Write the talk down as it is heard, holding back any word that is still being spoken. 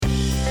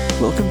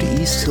Welcome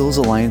to East Hills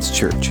Alliance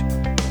Church.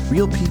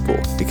 Real people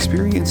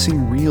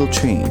experiencing real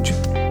change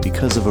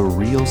because of a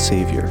real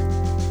Savior.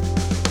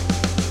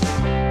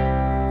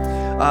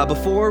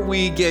 Before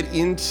we get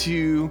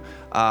into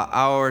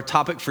our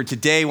topic for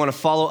today, I want to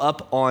follow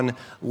up on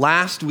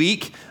last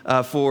week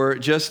for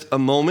just a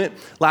moment.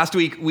 Last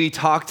week, we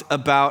talked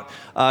about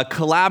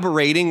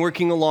collaborating,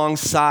 working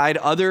alongside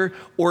other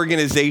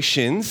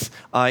organizations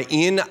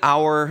in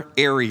our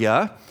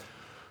area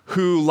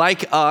who,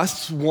 like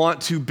us,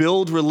 want to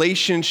build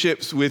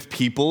relationships with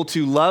people,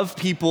 to love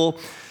people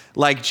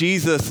like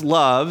Jesus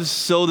loves,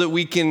 so that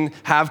we can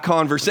have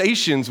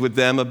conversations with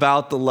them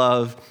about the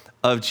love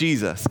of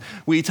Jesus.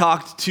 We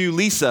talked to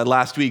Lisa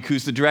last week,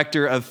 who's the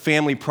director of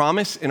Family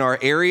Promise in our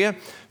area.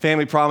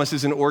 Family Promise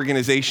is an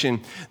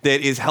organization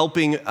that is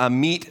helping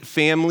meet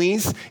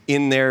families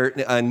in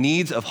their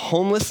needs of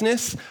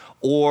homelessness,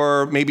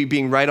 or maybe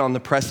being right on the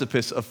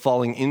precipice of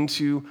falling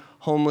into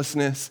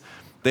homelessness.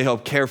 They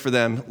help care for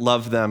them,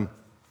 love them,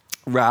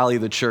 rally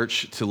the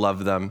church to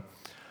love them.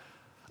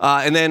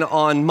 And then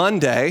on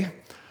Monday,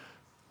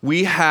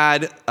 we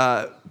had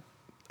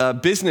a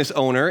business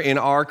owner in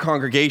our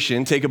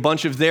congregation take a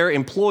bunch of their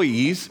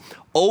employees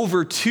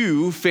over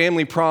to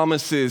Family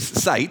Promise's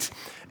site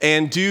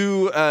and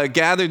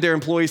gathered their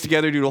employees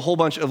together, do a whole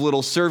bunch of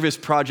little service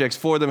projects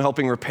for them,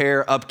 helping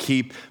repair,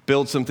 upkeep,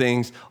 build some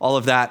things, all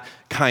of that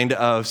kind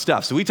of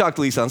stuff. So we talked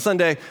to Lisa on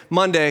Sunday.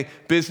 Monday,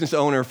 business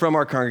owner from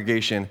our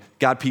congregation,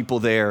 got people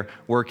there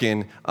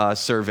working,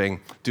 serving,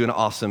 doing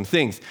awesome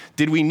things.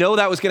 Did we know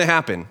that was going to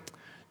happen?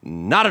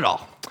 Not at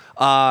all.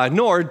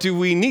 Nor do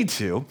we need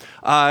to.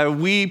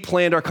 We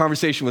planned our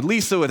conversation with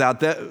Lisa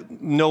without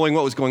knowing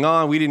what was going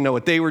on. We didn't know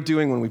what they were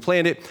doing when we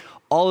planned it.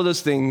 All of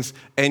those things,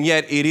 and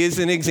yet it is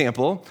an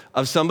example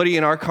of somebody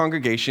in our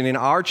congregation, in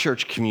our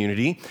church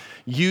community,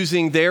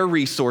 using their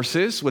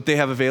resources, what they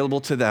have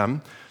available to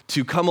them,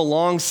 to come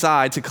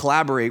alongside, to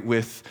collaborate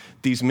with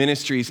these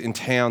ministries in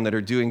town that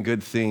are doing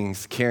good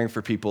things, caring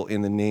for people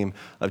in the name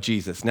of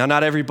Jesus. Now,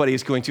 not everybody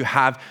is going to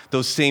have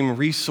those same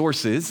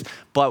resources,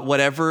 but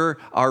whatever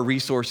our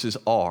resources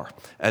are,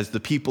 as the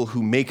people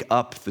who make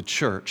up the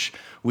church,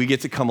 we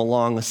get to come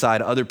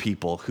alongside other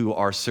people who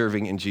are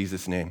serving in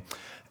Jesus' name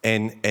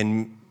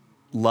and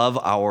love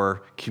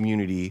our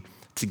community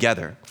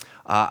together.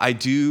 I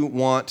do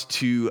want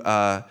to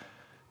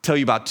tell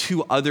you about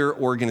two other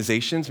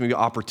organizations, maybe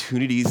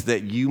opportunities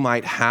that you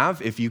might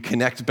have if you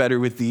connect better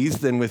with these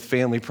than with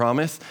Family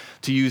Promise,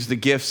 to use the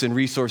gifts and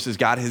resources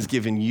God has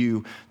given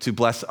you to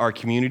bless our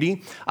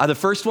community. The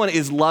first one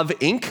is Love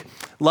Inc.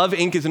 Love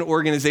Inc. is an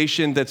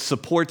organization that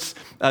supports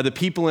the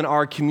people in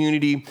our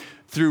community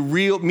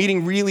through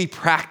meeting really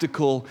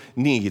practical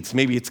needs.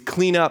 Maybe it's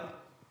cleanup,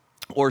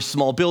 or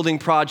small building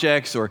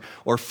projects,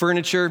 or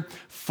furniture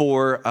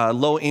for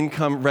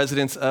low-income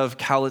residents of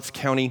Cowlitz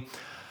County.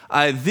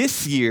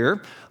 This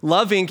year,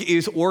 Love Inc.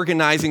 is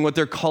organizing what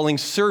they're calling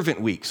Servant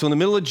Week. So in the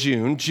middle of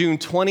June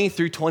 20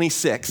 through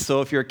 26.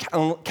 So if you're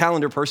a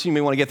calendar person, you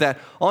may want to get that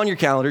on your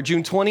calendar.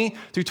 June 20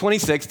 through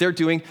 26, they're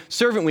doing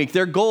Servant Week.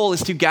 Their goal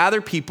is to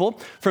gather people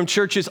from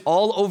churches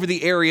all over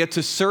the area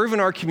to serve in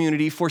our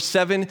community for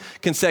 7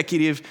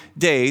 consecutive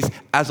days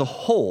as a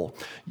whole.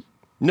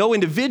 No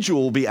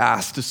individual will be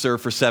asked to serve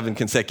for 7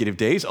 consecutive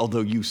days, although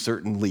you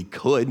certainly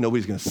could.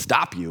 Nobody's going to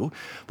stop you.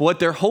 But what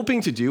they're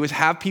hoping to do is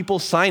have people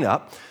sign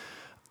up,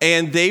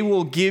 and they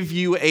will give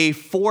you a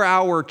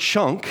 4-hour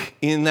chunk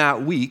in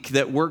that week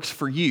that works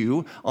for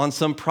you on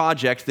some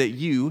project that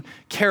you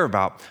care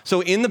about.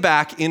 So in the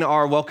back, in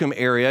our welcome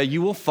area,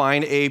 you will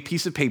find a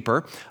piece of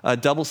paper, a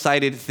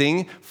double-sided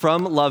thing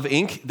from Love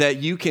Inc.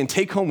 that you can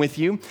take home with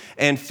you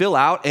and fill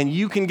out, and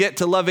you can get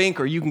to Love Inc.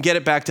 or you can get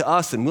it back to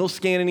us, and we'll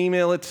scan and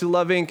email it to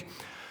Love Inc.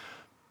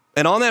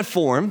 And on that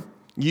form,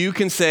 you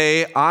can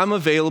say, I'm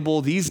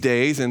available these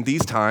days and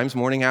these times,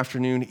 morning,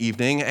 afternoon,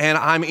 evening, and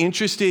I'm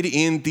interested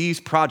in these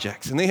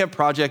projects. And they have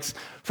projects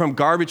from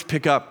garbage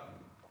pickup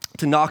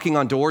to knocking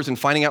on doors and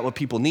finding out what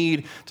people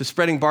need, to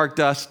spreading bark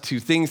dust, to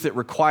things that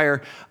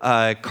require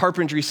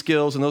carpentry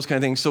skills and those kind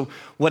of things. So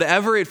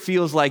whatever it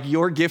feels like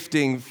your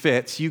gifting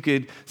fits, you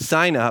could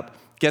sign up,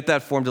 get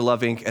that form to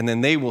Love Inc., and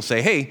then they will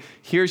say, hey,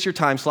 here's your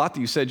time slot that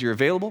you said you're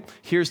available.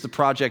 Here's the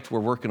project we're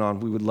working on.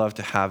 We would love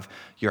to have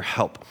your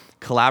help.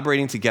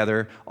 Collaborating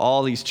together,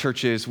 all these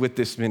churches with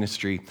this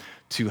ministry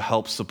to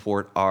help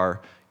support our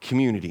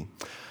community.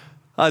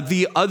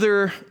 The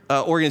other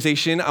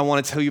organization I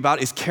want to tell you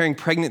about is Caring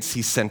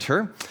Pregnancy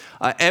Center.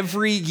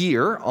 Every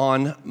year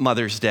on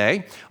Mother's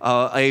Day,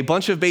 a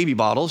bunch of baby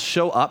bottles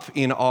show up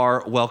in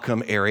our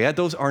welcome area.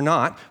 Those are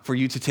not for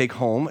you to take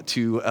home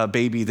to a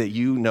baby that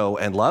you know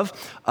and love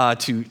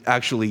to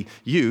actually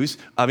use.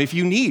 If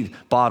you need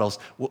bottles,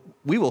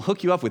 we will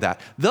hook you up with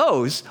that.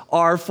 Those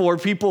are for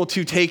people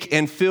to take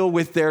and fill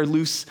with their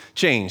loose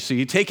change. So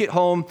you take it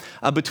home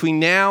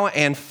between now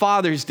and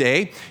Father's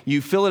Day.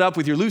 You fill it up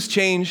with your loose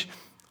change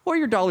or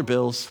your dollar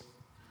bills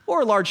or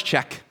a large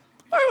check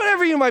or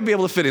whatever you might be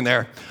able to fit in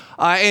there.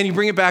 And you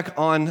bring it back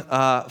on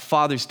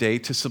Father's Day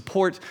to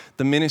support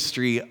the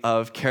ministry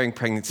of Caring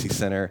Pregnancy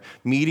Center,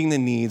 meeting the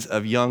needs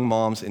of young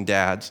moms and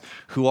dads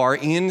who are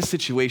in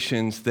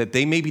situations that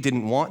they maybe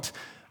didn't want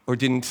or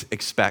didn't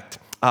expect.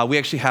 We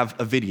actually have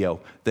a video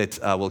that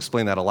will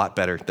explain that a lot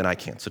better than I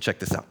can, so check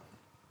this out.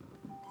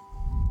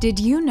 Did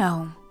you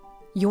know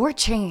your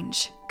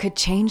change could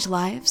change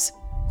lives?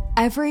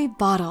 Every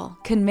bottle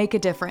can make a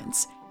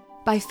difference.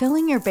 By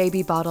filling your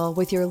baby bottle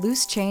with your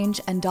loose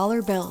change and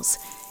dollar bills,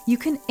 you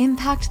can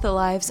impact the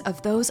lives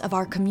of those of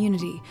our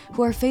community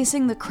who are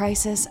facing the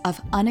crisis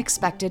of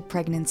unexpected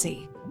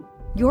pregnancy.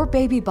 Your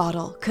baby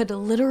bottle could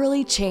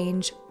literally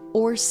change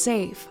or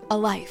save a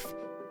life.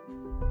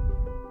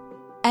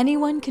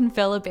 Anyone can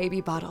fill a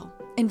baby bottle.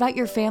 Invite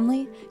your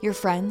family, your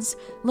friends,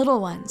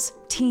 little ones,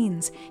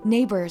 teens,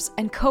 neighbors,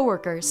 and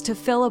coworkers to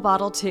fill a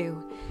bottle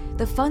too.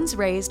 The funds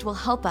raised will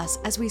help us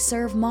as we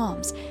serve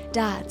moms,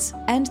 dads,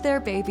 and their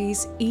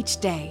babies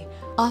each day,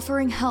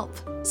 offering help,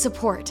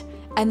 support,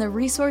 and the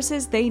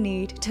resources they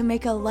need to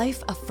make a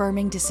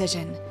life-affirming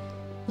decision.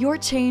 Your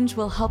change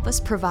will help us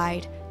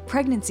provide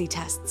pregnancy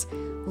tests,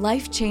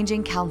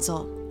 life-changing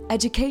counsel,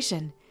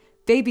 education,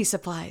 baby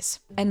supplies,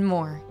 and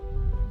more.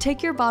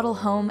 Take your bottle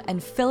home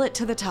and fill it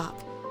to the top.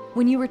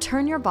 When you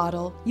return your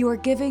bottle, you are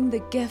giving the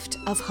gift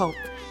of hope.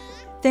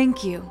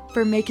 Thank you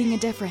for making a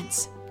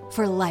difference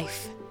for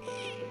life.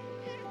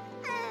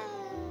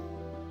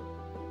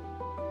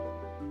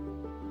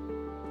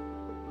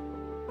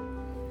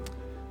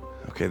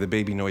 Okay, the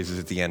baby noises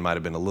at the end might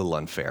have been a little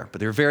unfair, but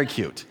they were very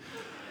cute.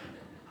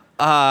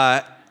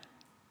 So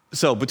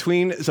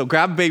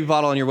grab a baby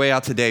bottle on your way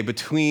out today.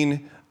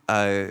 Between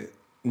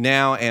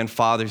now and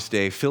Father's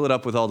Day, fill it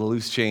up with all the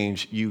loose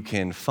change you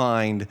can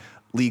find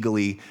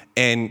legally,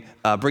 and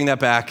bring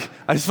that back.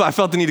 I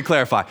felt the need to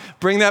clarify.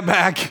 Bring that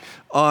back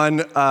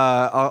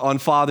on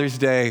Father's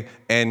Day,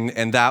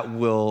 and that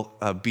will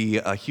be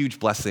a huge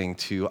blessing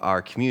to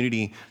our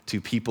community,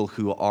 to people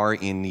who are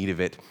in need of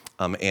it,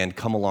 and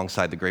come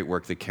alongside the great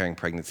work that Caring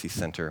Pregnancy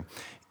Center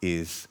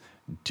is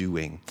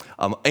doing.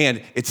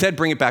 And it said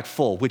bring it back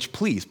full, which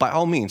please, by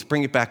all means,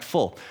 bring it back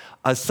full.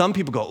 Some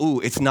people go, ooh,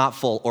 it's not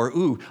full, or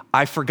ooh,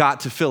 I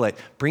forgot to fill it.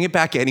 Bring it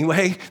back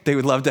anyway. They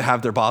would love to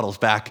have their bottles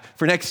back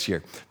for next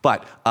year.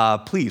 But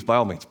please, by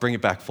all means, bring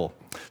it back full.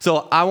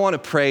 So I want to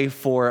pray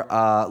for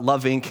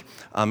Love Inc.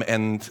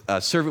 And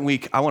Servant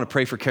Week. I want to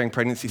pray for Caring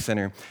Pregnancy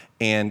Center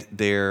and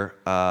their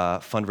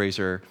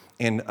fundraiser,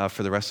 and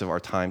for the rest of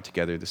our time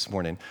together this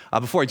morning.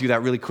 Before I do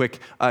that, really quick,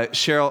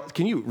 Cheryl,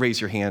 can you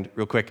raise your hand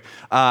real quick?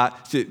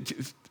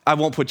 I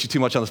won't put you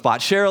too much on the spot.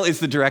 Cheryl is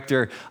the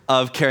director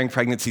of Caring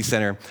Pregnancy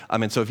Center.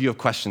 And so if you have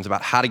questions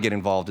about how to get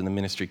involved in the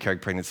ministry Caring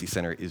Pregnancy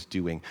Center is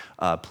doing,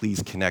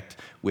 please connect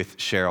with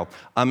Cheryl.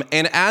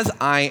 And as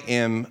I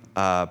am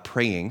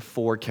praying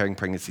for Caring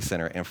Pregnancy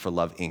Center and for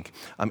Love Inc.,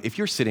 if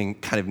you're sitting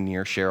kind of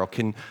near Cheryl,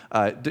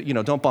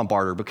 don't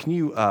bombard her, but can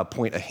you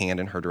point a hand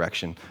in her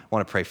direction? I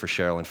want to pray for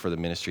Cheryl and for the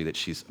ministry that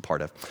she's a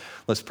part of.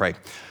 Let's pray.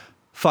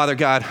 Father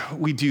God,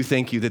 we do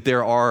thank you that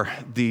there are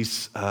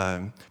these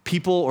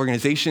people,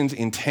 organizations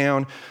in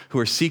town who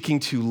are seeking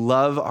to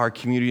love our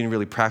community in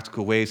really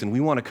practical ways, and we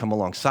want to come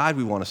alongside,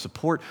 we want to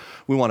support,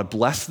 we want to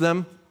bless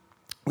them,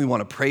 we want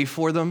to pray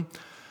for them.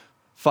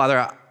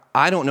 Father,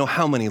 I don't know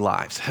how many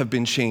lives have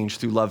been changed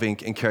through Love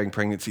Inc. and Caring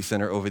Pregnancy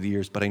Center over the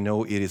years, but I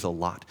know it is a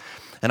lot.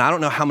 And I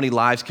don't know how many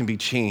lives can be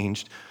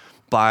changed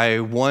by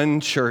one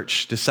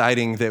church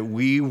deciding that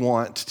we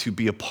want to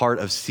be a part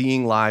of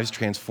seeing lives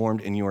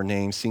transformed in your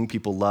name, seeing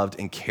people loved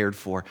and cared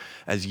for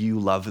as you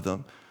love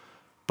them.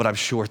 But I'm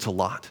sure it's a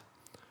lot.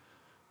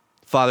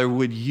 Father,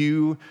 would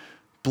you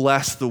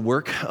bless the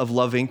work of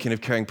Love Inc. and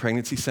of Caring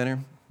Pregnancy Center?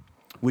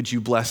 Would you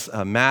bless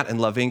Matt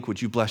and Love Inc.?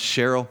 Would you bless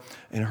Cheryl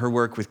and her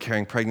work with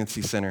Caring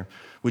Pregnancy Center?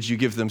 Would you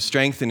give them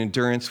strength and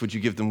endurance? Would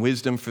you give them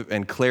wisdom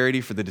and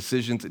clarity for the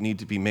decisions that need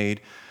to be made?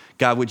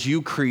 God, would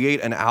you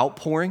create an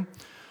outpouring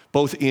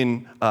both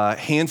in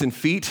hands and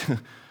feet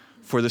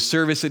for the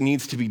service that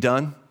needs to be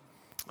done,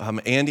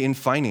 and in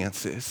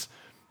finances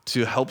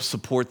to help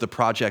support the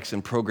projects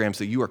and programs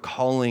that you are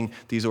calling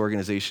these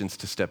organizations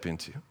to step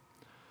into.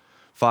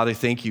 Father,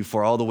 thank you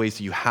for all the ways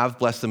that you have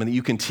blessed them and that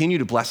you continue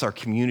to bless our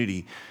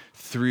community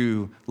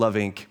through Love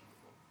Inc.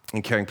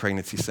 and Caring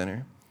Pregnancy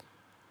Center.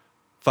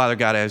 Father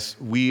God, as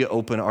we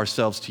open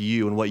ourselves to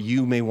you and what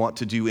you may want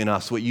to do in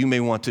us, what you may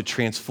want to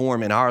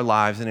transform in our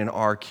lives and in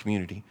our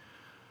community,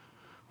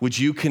 would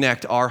you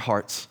connect our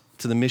hearts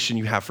to the mission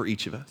you have for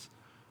each of us?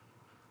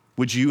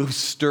 Would you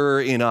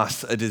stir in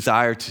us a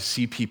desire to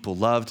see people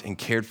loved and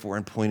cared for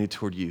and pointed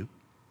toward you?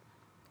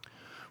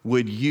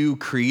 Would you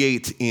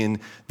create in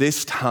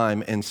this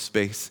time and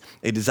space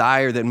a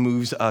desire that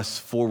moves us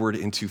forward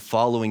into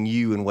following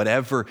you in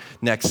whatever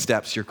next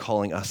steps you're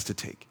calling us to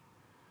take?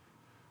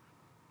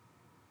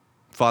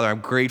 Father,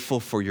 I'm grateful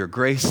for your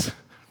grace.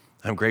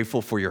 I'm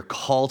grateful for your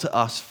call to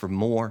us for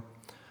more.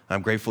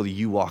 I'm grateful that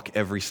you walk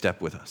every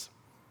step with us.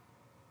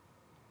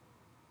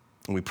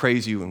 And we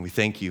praise you and we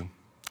thank you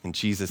in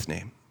Jesus'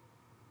 name.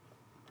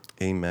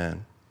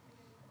 Amen.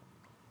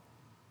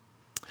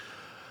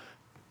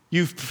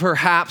 You've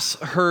perhaps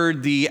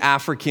heard the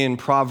African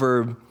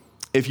proverb,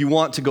 if you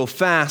want to go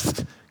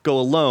fast, go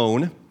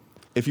alone.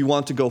 If you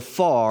want to go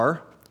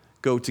far,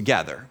 go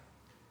together.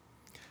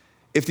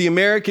 If the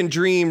American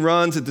dream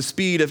runs at the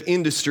speed of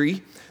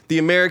industry, the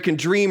American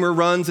dreamer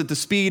runs at the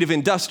speed of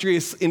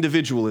industrious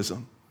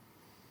individualism.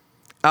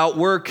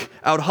 Outwork,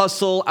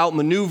 out-hustle,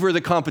 out-maneuver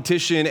the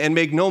competition, and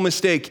make no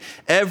mistake,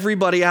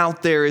 everybody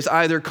out there is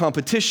either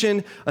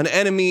competition, an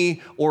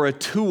enemy, or a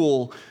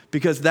tool,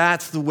 because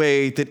that's the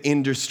way that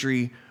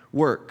industry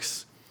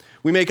works.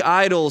 We make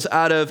idols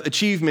out of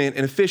achievement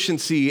and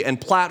efficiency and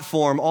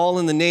platform, all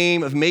in the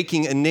name of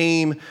making a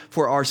name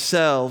for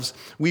ourselves.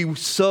 We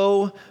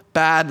so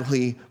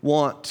badly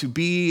want to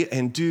be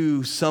and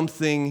do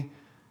something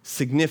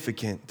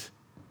significant.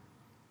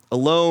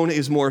 Alone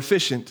is more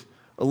efficient.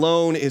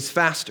 Alone is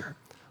faster.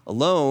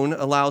 Alone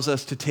allows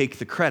us to take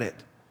the credit.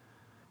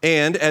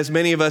 And as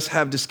many of us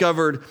have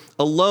discovered,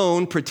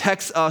 alone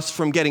protects us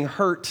from getting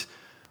hurt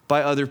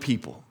by other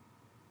people.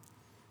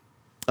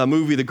 A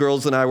movie the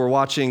girls and I were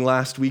watching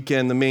last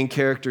weekend, the main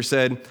character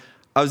said,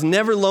 "I was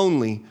never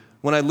lonely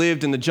when I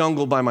lived in the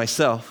jungle by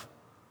myself,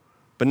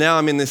 but now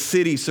I'm in this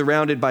city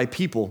surrounded by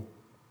people,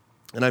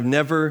 and I've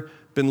never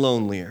been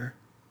lonelier."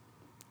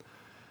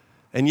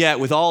 And yet,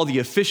 with all the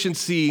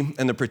efficiency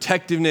and the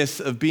protectiveness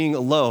of being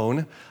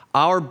alone,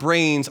 our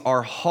brains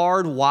are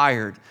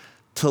hardwired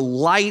to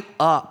light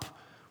up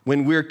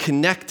when we're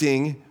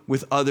connecting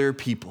with other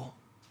people.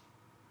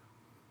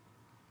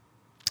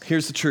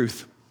 Here's the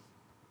truth.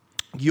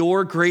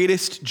 Your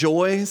greatest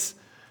joys,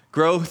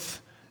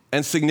 growth,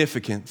 and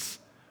significance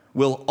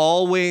will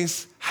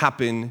always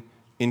happen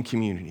in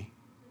community.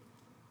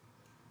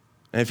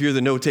 And if you're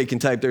the note-taking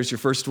type, there's your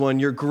first one.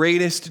 Your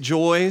greatest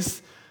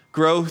joys,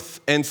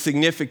 growth, and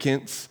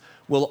significance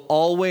will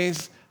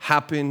always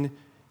happen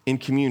in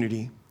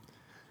community.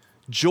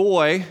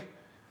 Joy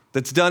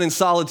that's done in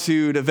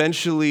solitude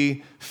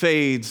eventually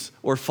fades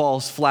or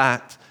falls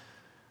flat.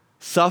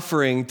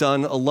 Suffering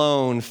done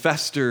alone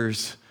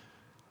festers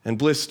and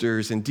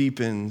blisters and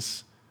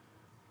deepens.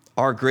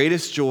 Our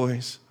greatest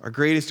joys, our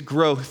greatest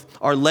growth,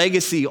 our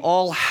legacy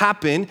all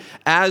happen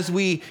as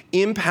we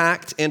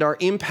impact and are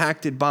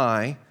impacted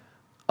by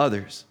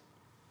others.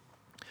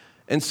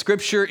 And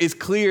Scripture is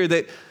clear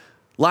that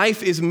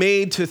life is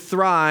made to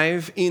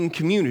thrive in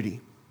community.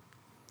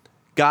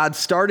 God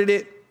started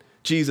it,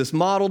 Jesus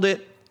modeled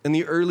it, and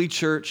the early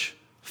church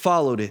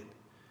followed it.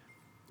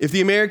 If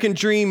the American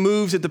dream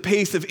moves at the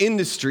pace of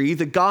industry,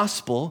 the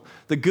gospel,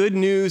 the good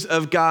news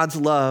of God's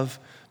love,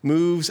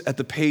 moves at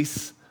the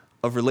pace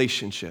of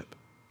relationship.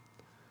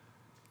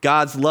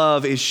 God's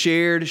love is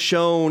shared,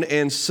 shown,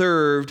 and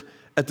served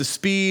at the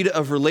speed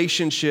of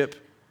relationship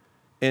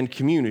and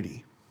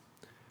community.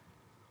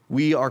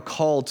 We are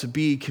called to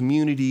be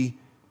community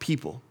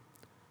people,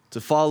 to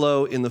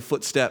follow in the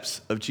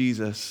footsteps of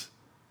Jesus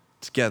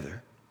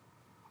together.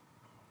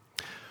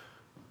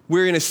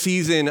 We're in a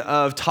season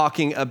of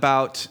talking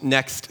about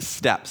next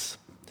steps.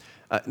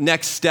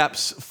 Next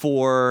steps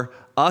for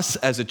us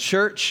as a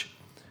church,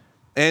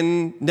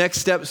 and next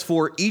steps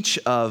for each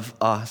of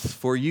us,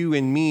 for you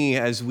and me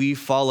as we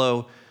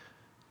follow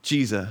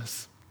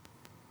Jesus.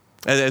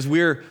 As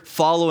we're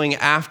following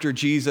after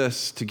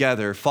Jesus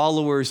together,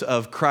 followers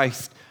of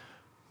Christ,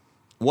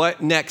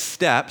 what next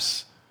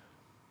steps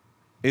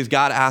is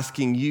God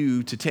asking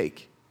you to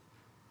take?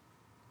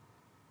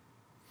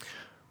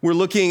 We're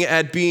looking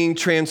at being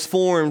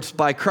transformed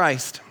by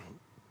Christ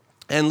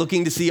and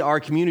looking to see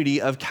our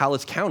community of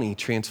Cowlitz County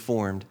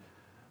transformed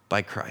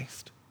by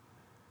Christ.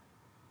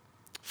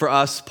 For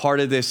us,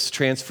 part of this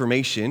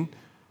transformation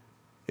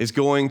is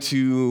going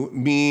to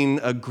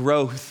mean a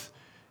growth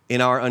in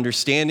our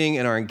understanding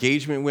and our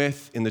engagement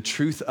with, in the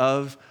truth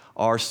of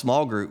our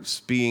small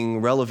groups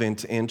being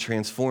relevant and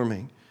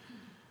transforming.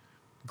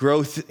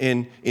 Growth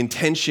in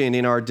intention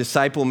in our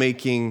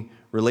disciple-making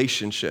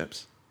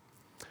relationships.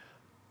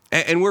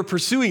 And we're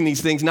pursuing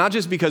these things not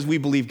just because we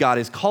believe God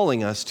is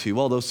calling us to,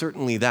 although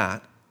certainly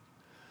that,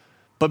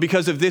 but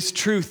because of this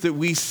truth that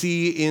we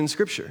see in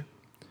Scripture.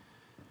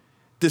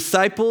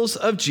 Disciples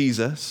of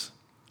Jesus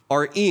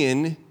are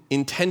in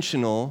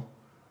intentional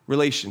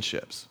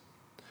relationships.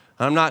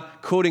 I'm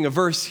not quoting a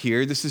verse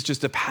here. This is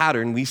just a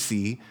pattern we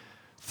see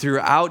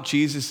throughout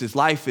Jesus'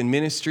 life and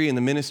ministry and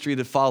the ministry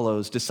that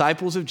follows.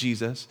 Disciples of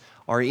Jesus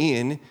are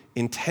in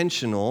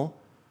intentional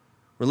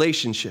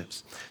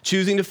relationships.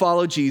 Choosing to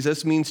follow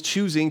Jesus means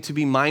choosing to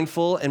be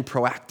mindful and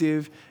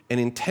proactive and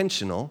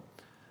intentional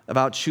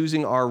about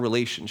choosing our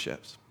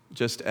relationships,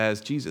 just as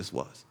Jesus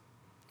was.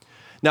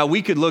 Now,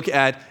 we could look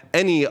at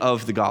any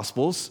of the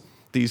Gospels,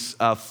 these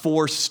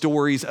 4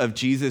 stories of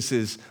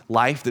Jesus'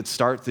 life that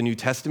start the New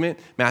Testament,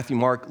 Matthew,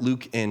 Mark,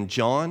 Luke, and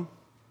John,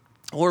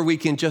 or we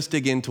can just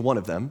dig into one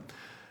of them.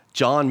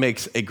 John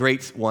makes a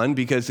great one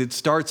because it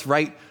starts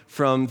right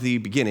from the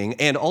beginning,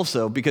 and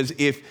also because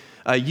if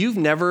you've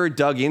never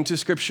dug into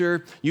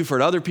Scripture, you've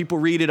heard other people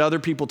read it, other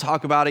people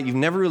talk about it, you've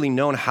never really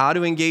known how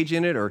to engage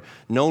in it or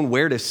known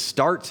where to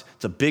start.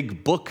 It's a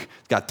big book.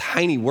 It's got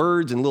tiny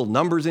words and little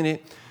numbers in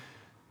it.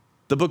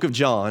 The book of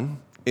John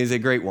is a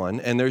great one,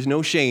 and there's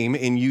no shame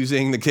in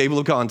using the table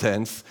of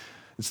contents.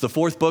 It's the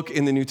fourth book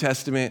in the New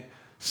Testament.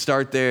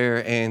 Start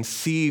there and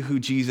see who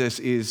Jesus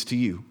is to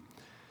you.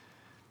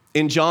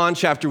 In John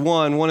chapter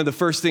 1, one of the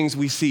first things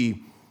we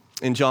see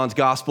in John's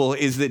gospel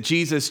is that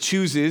Jesus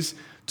chooses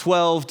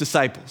 12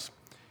 disciples.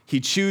 He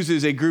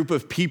chooses a group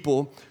of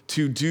people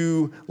to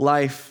do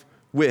life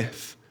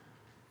with.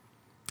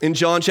 In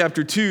John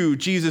chapter 2,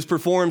 Jesus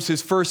performs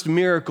his first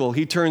miracle.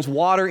 He turns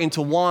water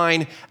into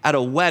wine at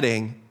a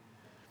wedding,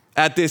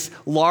 at this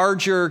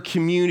larger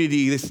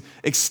community, this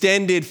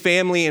extended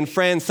family and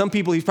friends. Some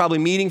people he's probably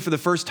meeting for the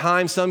first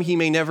time, some he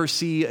may never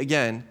see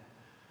again.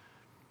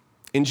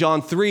 In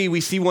John 3, we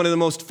see one of the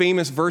most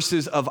famous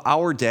verses of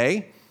our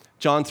day,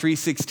 John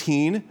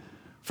 3:16,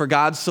 "For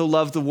God so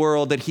loved the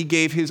world that he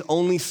gave his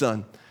only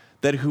son,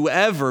 that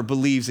whoever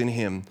believes in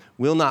him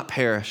will not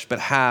perish, but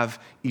have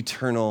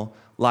eternal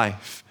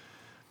life."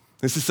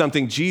 This is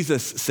something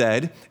Jesus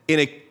said in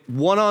a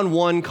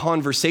one-on-one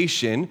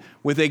conversation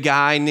with a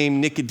guy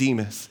named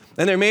Nicodemus.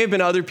 And there may have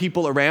been other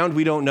people around,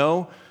 we don't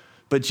know,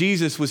 but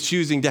Jesus was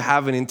choosing to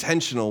have an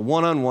intentional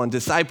one-on-one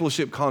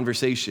discipleship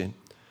conversation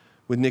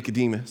with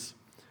Nicodemus.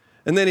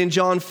 And then in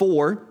John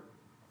 4,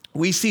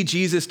 we see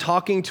Jesus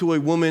talking to a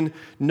woman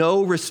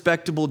no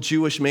respectable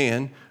Jewish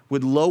man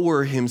would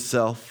lower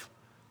himself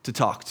to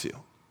talk to.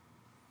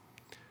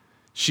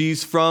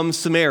 She's from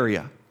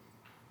Samaria.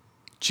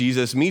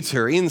 Jesus meets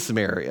her in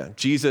Samaria.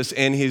 Jesus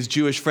and his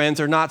Jewish friends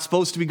are not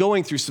supposed to be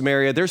going through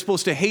Samaria. They're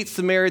supposed to hate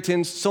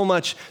Samaritans so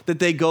much that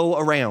they go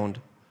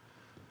around.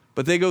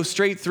 But they go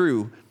straight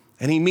through.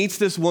 And he meets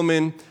this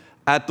woman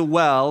at the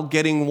well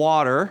getting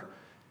water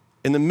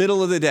in the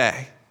middle of the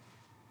day,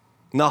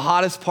 in the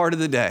hottest part of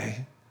the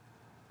day,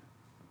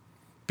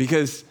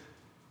 because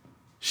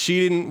she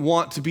didn't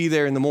want to be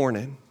there in the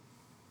morning.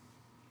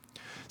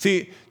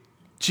 See,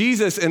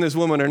 Jesus and this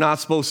woman are not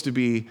supposed to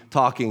be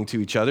talking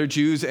to each other.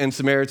 Jews and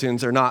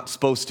Samaritans are not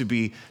supposed to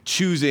be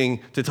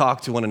choosing to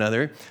talk to one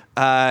another.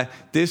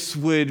 This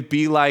would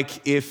be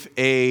like if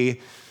a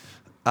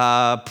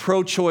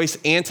pro-choice,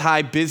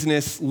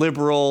 anti-business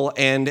liberal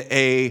and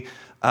a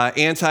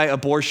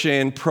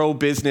anti-abortion,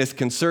 pro-business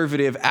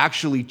conservative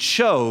actually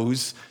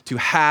chose to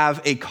have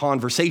a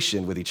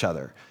conversation with each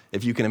other,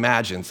 if you can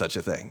imagine such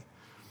a thing.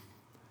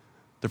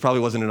 There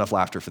probably wasn't enough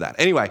laughter for that.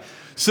 Anyway,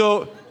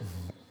 so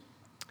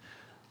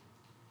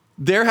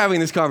they're having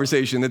this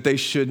conversation that they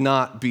should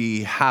not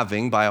be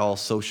having by all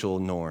social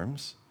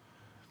norms.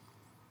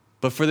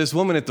 But for this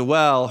woman at the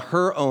well,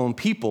 her own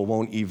people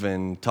won't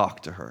even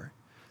talk to her.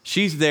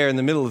 She's there in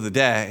the middle of the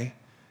day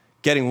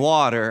getting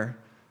water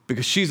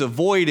because she's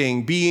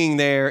avoiding being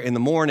there in the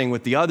morning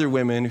with the other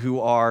women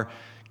who are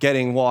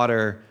getting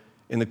water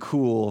in the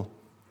cool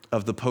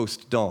of the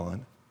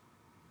post-dawn.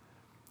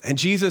 And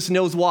Jesus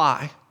knows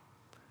why.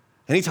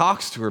 And he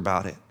talks to her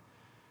about it.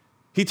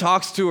 He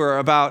talks to her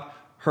about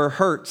her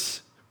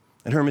hurts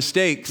and her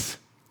mistakes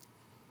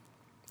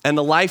and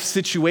the life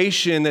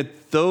situation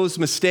that those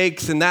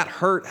mistakes and that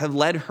hurt have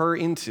led her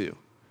into.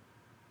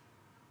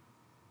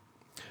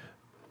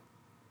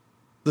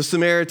 The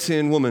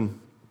Samaritan woman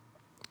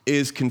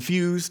is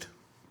confused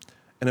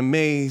and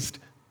amazed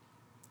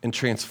and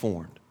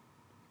transformed.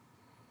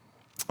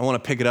 I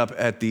want to pick it up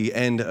at the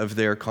end of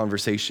their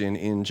conversation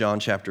in John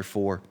chapter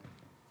 4,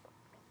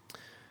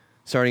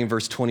 starting in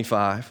verse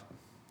 25.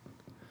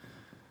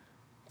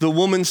 The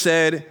woman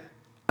said,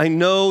 "I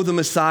know the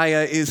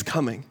Messiah is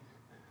coming,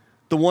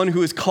 the one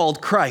who is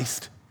called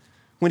Christ.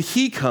 When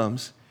he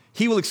comes,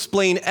 he will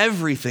explain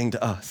everything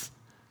to us."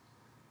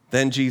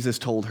 Then Jesus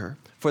told her,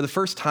 for the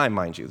first time,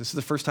 mind you, this is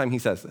the first time he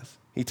says this.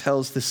 He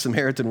tells this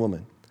Samaritan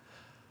woman,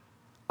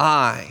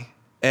 "I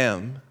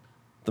am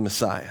the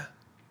Messiah."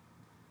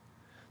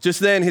 Just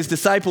then, his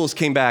disciples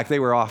came back. They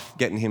were off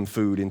getting him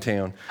food in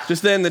town.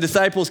 Just then, the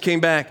disciples came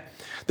back.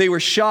 They were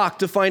shocked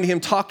to find him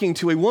talking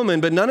to a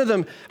woman, but none of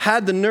them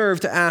had the nerve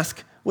to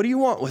ask, "What do you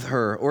want with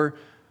her?" or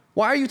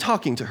 "Why are you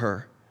talking to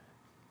her?"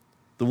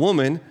 The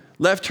woman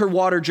left her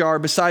water jar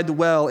beside the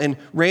well and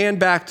ran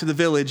back to the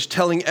village,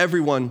 telling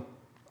everyone,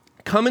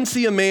 "Come and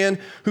see a man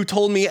who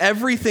told me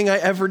everything I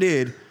ever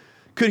did.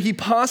 Could he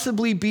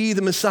possibly be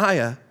the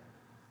Messiah?"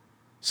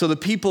 So the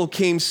people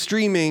came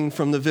streaming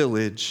from the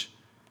village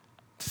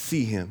to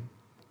see him.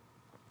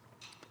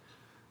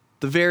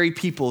 The very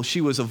people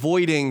she was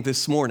avoiding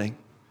this morning,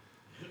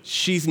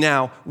 she's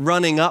now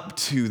running up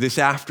to this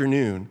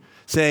afternoon,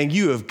 saying,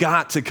 "You have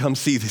got to come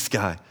see this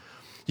guy.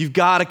 You've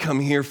got to come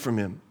hear from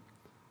him.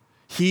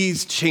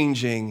 He's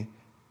changing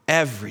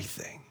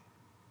everything."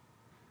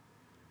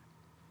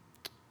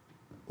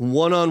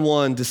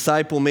 One-on-one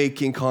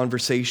disciple-making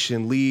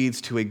conversation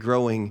leads to a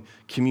growing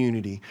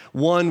community.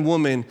 One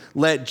woman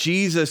let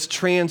Jesus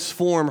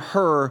transform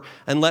her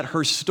and let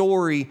her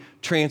story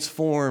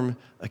transform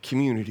a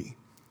community.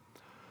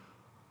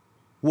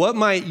 What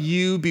might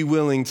you be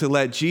willing to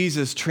let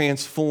Jesus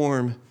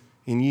transform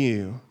in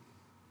you?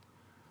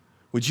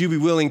 Would you be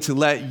willing to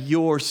let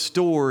your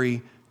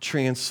story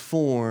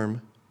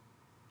transform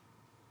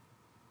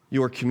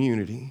your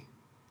community?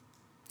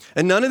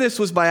 And none of this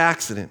was by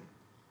accident.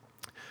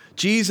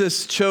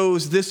 Jesus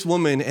chose this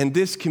woman and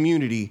this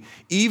community,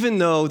 even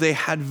though they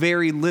had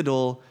very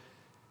little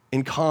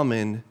in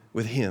common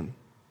with him.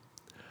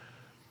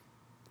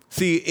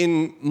 See,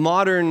 in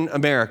modern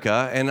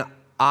America, and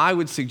I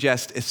would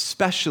suggest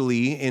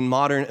especially in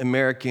modern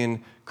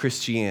American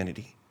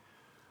Christianity,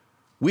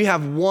 we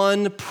have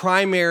one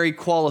primary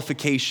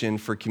qualification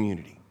for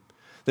community.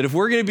 That if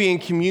we're going to be in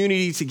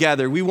community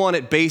together, we want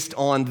it based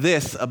on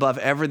this above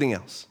everything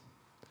else.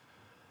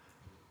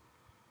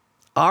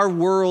 Our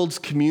world's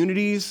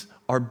communities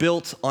are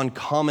built on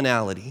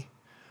commonality.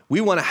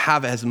 We want to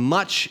have as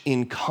much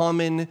in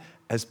common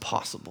as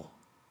possible.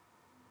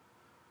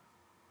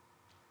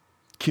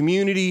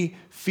 Community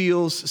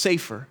feels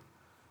safer,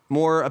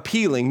 more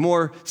appealing,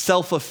 more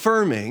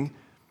self-affirming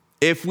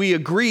if we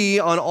agree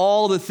on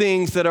all the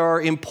things that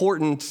are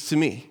important to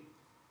me.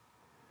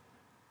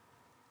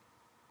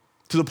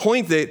 To the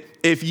point that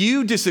if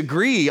you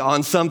disagree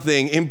on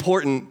something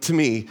important to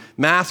me,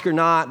 mask or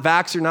not,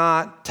 vax or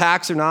not,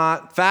 tax or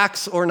not,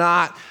 facts or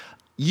not,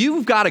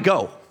 you've got to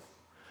go.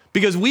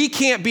 Because we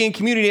can't be in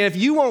community, and if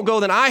you won't go,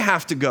 then I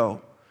have to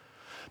go.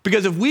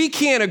 Because if we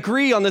can't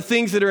agree on the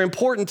things that are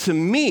important to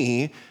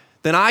me,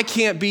 then I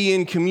can't be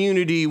in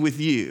community with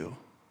you.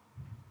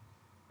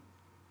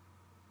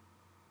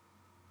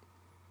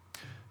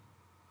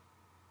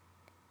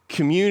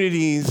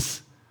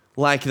 Communities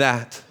like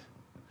that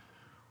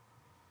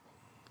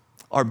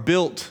are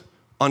built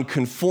on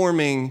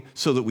conforming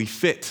so that we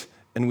fit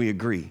and we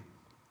agree.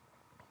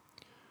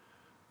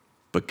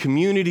 But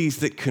communities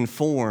that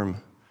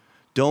conform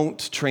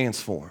don't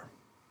transform.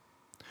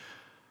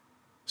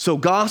 So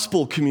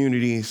gospel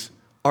communities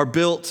are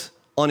built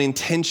on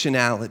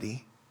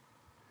intentionality.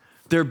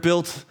 They're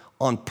built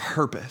on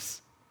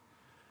purpose.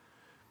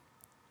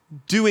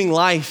 Doing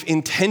life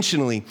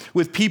intentionally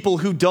with people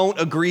who don't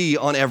agree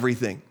on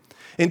everything.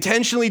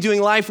 Intentionally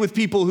doing life with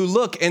people who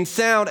look and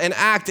sound and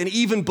act and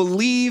even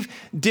believe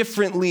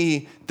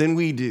differently than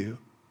we do.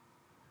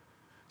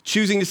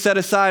 Choosing to set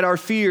aside our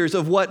fears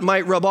of what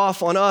might rub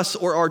off on us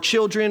or our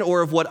children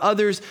or of what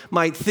others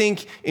might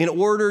think in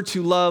order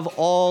to love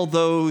all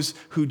those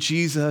who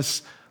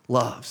Jesus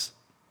loves.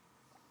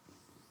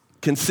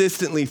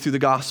 Consistently through the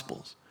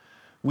Gospels,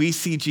 we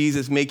see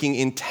Jesus making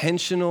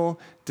intentional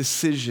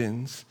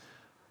decisions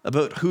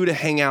about who to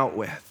hang out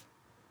with.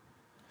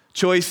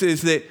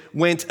 Choices that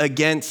went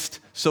against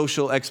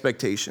social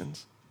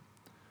expectations.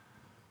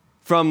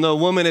 From the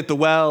woman at the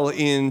well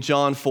in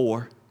John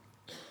 4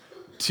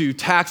 to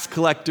tax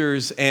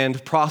collectors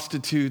and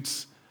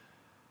prostitutes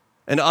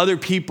and other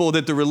people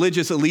that the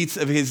religious elites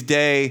of his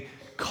day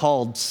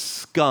called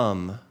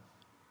scum.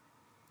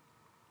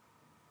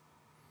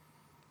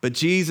 But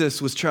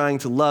Jesus was trying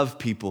to love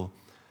people,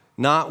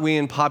 not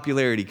win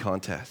popularity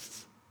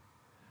contests.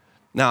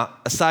 Now,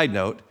 a side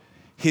note,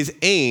 his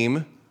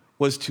aim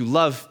was to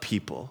love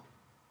people,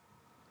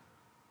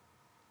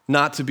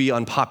 not to be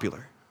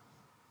unpopular.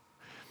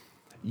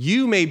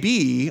 You may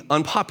be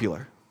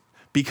unpopular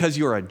because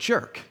you're a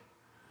jerk.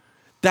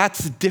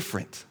 That's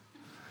different.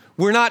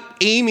 We're not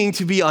aiming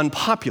to be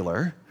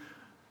unpopular,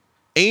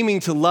 aiming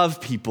to love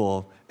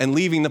people and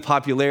leaving the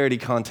popularity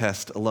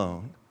contest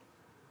alone.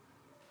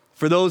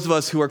 For those of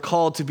us who are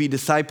called to be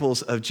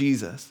disciples of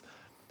Jesus,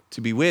 to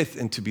be with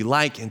and to be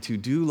like and to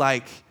do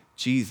like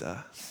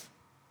Jesus,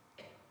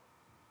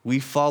 we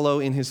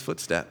follow in his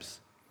footsteps.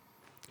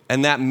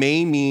 And that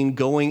may mean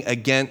going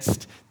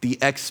against the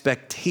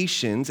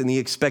expectations and the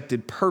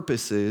expected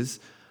purposes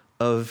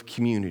of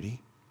community.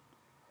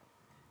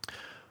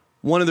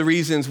 One of the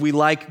reasons we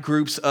like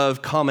groups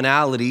of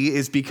commonality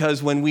is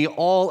because when we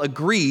all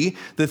agree,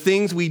 the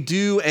things we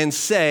do and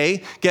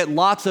say get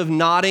lots of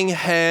nodding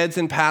heads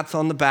and pats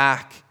on the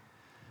back.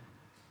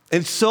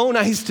 It's so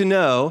nice to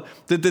know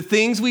that the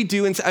things we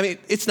do and say, I mean,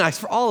 it's nice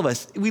for all of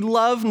us. We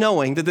love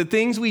knowing that the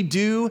things we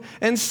do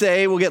and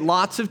say will get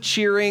lots of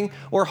cheering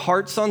or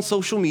hearts on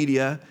social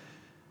media.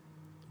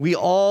 We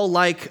all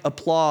like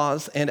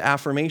applause and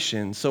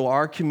affirmation, so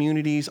our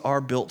communities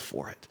are built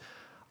for it.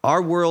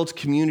 Our world's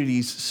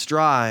communities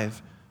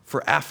strive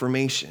for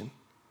affirmation.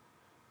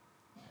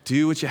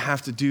 Do what you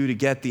have to do to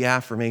get the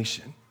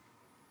affirmation.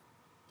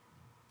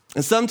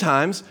 And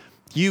sometimes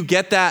you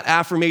get that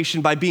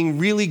affirmation by being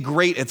really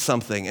great at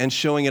something and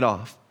showing it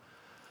off.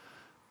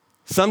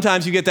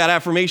 Sometimes you get that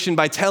affirmation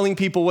by telling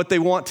people what they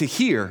want to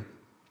hear.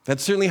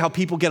 That's certainly how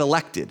people get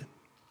elected.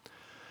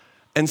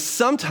 And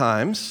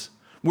sometimes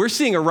we're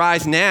seeing a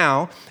rise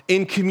now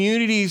in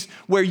communities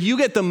where you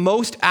get the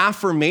most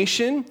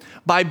affirmation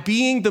by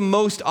being the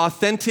most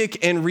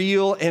authentic and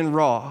real and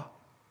raw.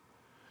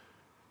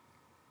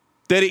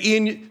 That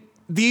in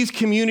these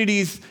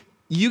communities,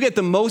 you get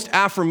the most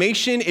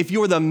affirmation if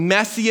you're the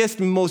messiest,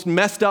 most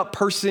messed up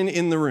person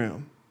in the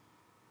room.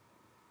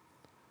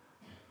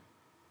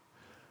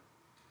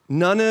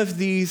 None of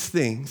these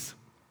things,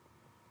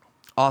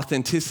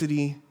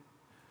 authenticity,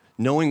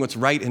 knowing what's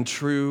right and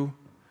true,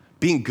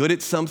 being good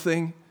at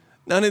something,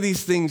 none of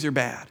these things are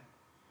bad.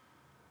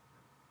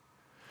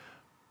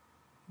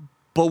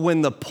 But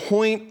when the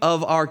point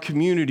of our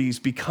communities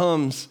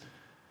becomes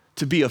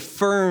to be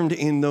affirmed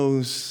in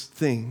those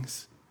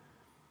things.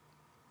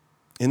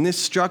 In this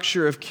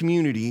structure of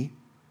community,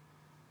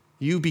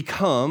 you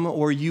become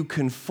or you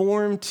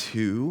conform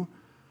to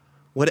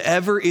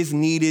whatever is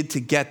needed to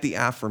get the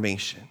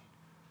affirmation.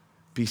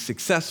 Be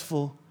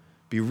successful,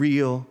 be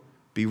real,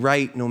 be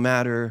right no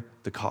matter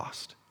the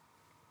cost.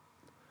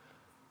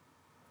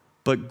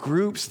 But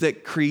groups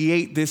that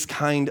create this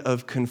kind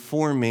of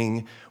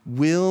conforming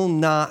will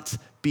not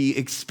be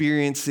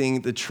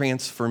experiencing the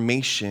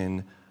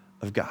transformation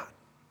of God.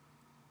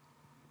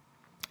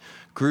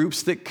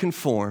 Groups that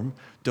conform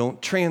don't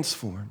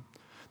transform.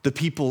 The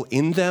people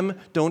in them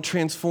don't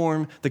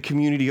transform. The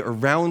community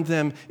around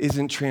them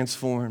isn't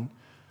transformed.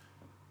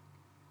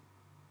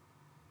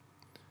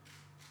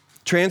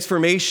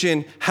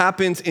 Transformation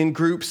happens in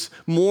groups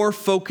more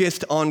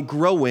focused on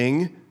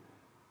growing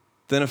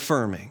than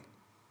affirming.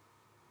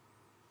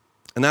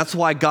 And that's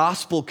why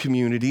gospel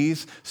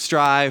communities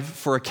strive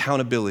for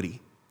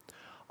accountability.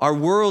 Our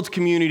world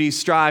communities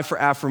strive for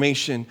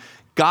affirmation.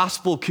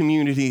 Gospel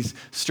communities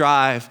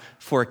strive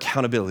for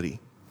accountability.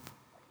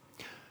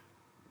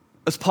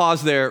 Let's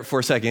pause there for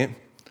a second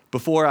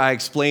before I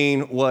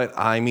explain what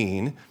I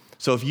mean.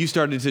 So if you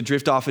started to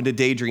drift off into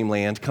daydream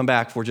land, come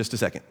back for just a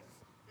second.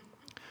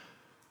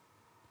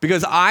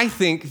 Because I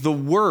think the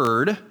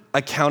word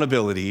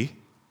accountability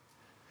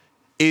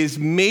is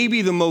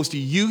maybe the most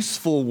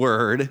useful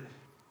word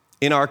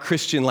in our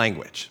Christian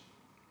language.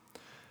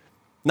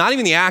 Not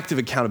even the act of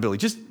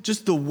accountability,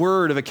 just the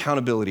word of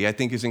accountability I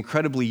think is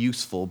incredibly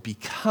useful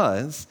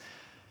because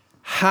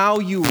how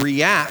you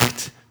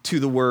react to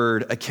the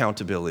word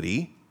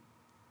accountability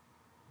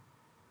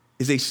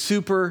is a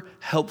super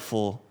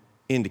helpful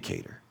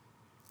indicator.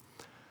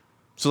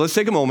 So let's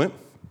take a moment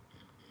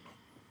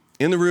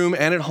in the room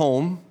and at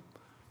home.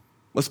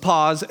 Let's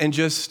pause and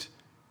just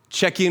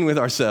check in with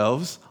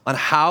ourselves on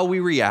how we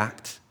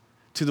react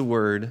to the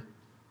word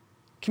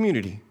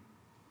community.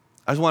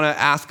 I just want to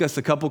ask us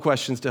a couple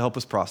questions to help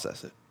us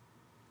process it.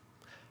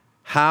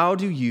 How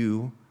do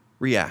you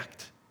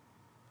react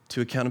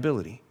to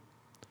accountability?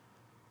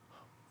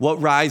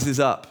 What rises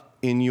up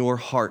in your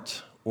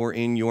heart or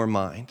in your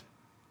mind?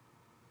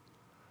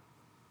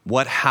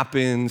 What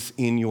happens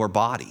in your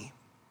body?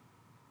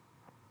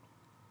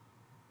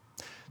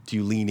 Do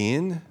you lean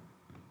in?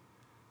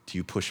 Do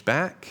you push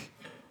back?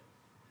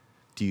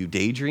 Do you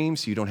daydream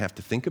so you don't have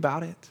to think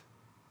about it?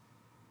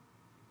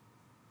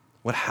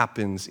 What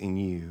happens in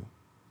you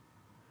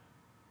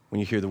when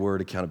you hear the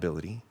word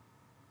accountability?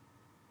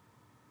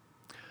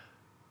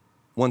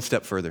 One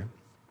step further.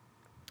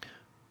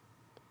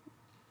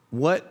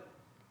 What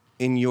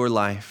in your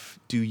life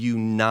do you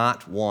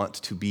not want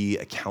to be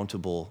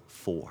accountable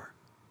for?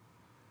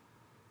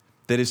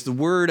 That as the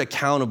word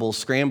accountable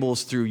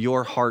scrambles through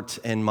your heart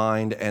and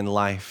mind and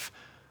life,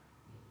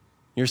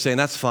 you're saying,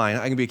 that's fine,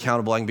 I can be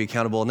accountable,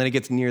 and then it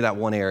gets near that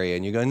one area,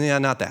 and you go, nah,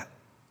 not that.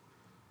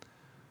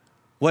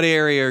 What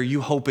area are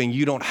you hoping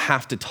you don't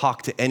have to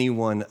talk to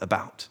anyone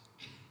about?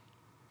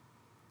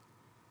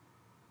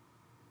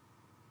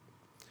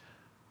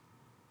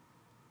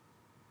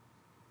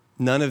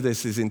 None of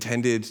this is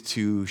intended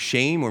to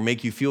shame or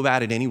make you feel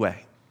bad in any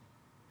way.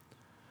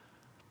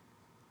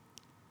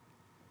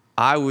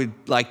 I would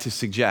like to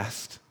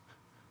suggest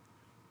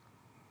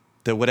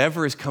that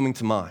whatever is coming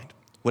to mind,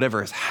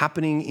 whatever is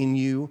happening in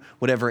you,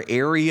 whatever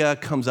area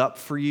comes up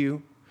for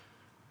you,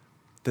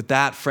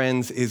 that,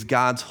 friends, is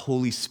God's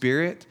Holy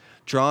Spirit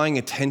drawing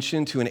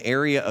attention to an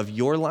area of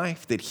your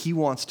life that He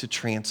wants to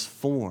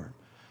transform.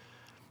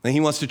 And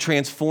He wants to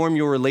transform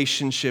your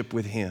relationship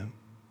with Him.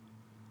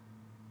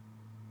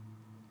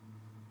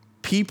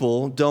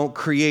 People don't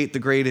create the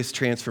greatest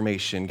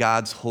transformation.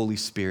 God's Holy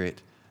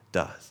Spirit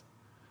does.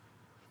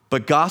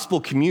 But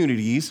gospel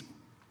communities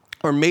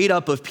are made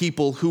up of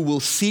people who will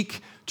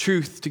seek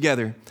truth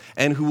together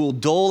and who will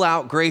dole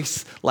out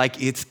grace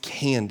like it's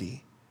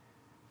candy.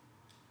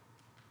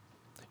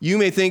 You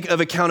may think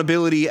of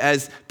accountability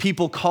as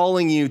people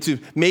calling you to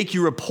make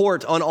you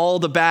report on all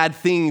the bad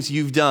things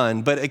you've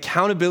done, but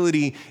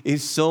accountability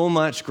is so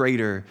much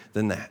greater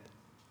than that.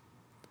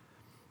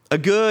 A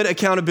good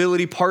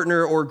accountability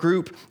partner or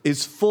group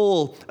is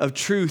full of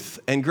truth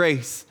and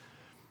grace.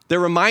 They're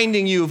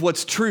reminding you of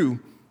what's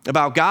true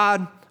about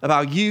God,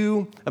 about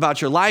you,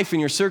 about your life and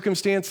your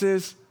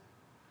circumstances.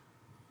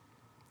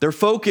 They're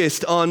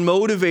focused on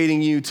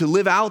motivating you to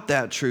live out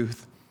that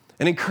truth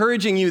and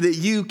encouraging you that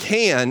you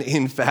can,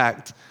 in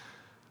fact,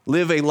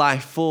 live a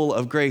life full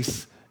of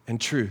grace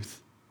and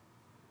truth.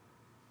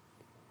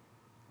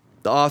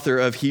 The author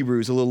of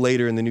Hebrews, a little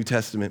later in the New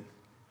Testament,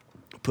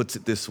 puts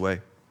it this way.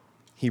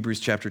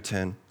 Hebrews chapter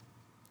 10.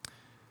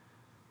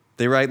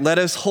 They write, "Let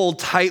us hold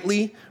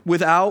tightly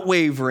without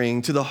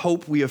wavering to the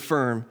hope we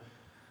affirm,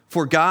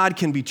 for God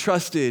can be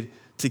trusted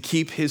to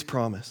keep His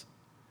promise.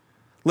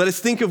 Let us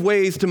think of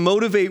ways to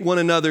motivate one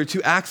another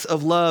to acts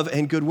of love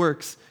and good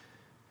works.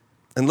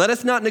 And let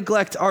us not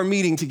neglect our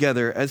meeting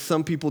together as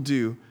some people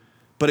do,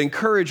 but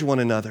encourage one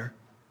another,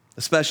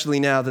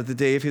 especially now that the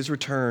day of His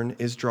return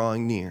is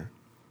drawing near."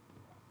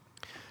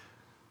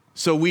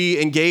 So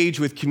we engage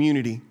with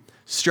community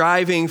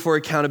striving for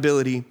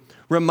accountability,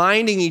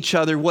 reminding each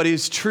other what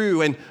is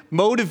true, and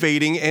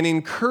motivating and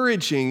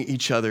encouraging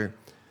each other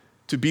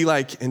to be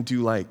like and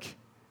do like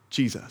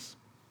Jesus.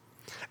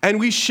 And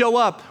we show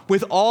up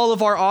with all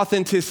of our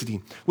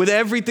authenticity, with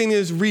everything that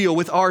is real,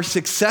 with our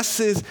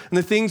successes and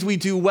the things we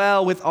do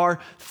well, with our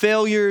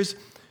failures,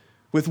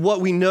 with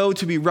what we know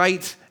to be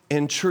right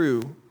and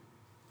true.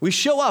 We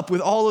show up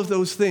with all of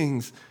those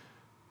things,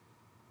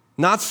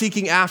 not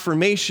seeking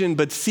affirmation,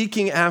 but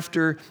seeking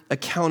after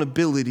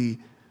accountability.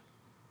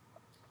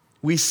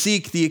 We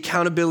seek the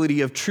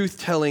accountability of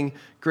truth-telling,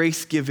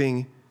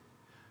 grace-giving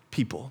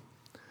people.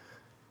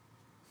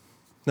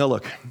 Now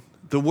look,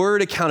 the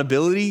word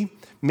accountability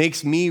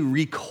makes me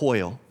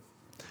recoil.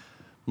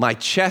 My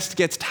chest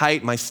gets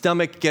tight, my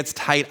stomach gets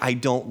tight. I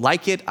don't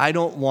like it. I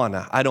don't want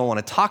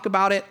to talk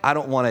about it. I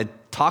don't want to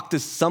talk to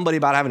somebody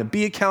about having to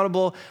be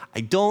accountable.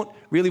 I don't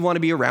really want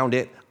to be around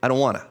it. I don't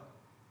want to.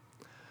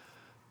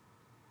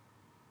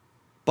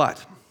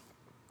 But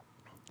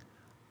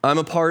I'm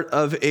a part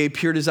of a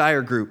Pure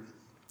Desire group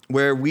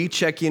where we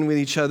check in with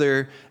each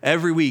other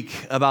every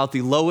week about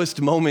the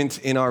lowest moment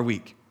in our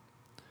week.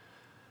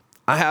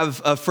 I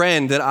have a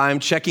friend that I'm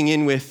checking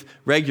in with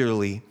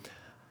regularly.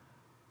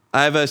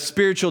 I have a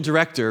spiritual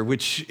director,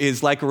 which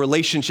is like a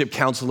relationship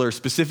counselor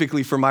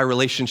specifically for my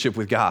relationship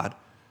with God,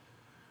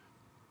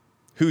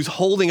 who's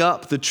holding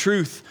up the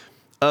truth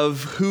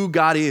of who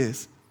God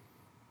is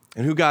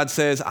and who God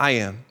says I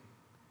am.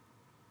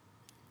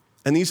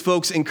 And these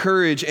folks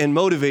encourage and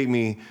motivate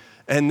me,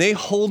 and they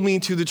hold me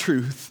to the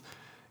truth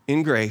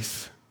in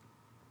grace.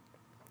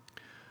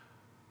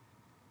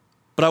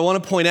 But I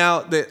want to point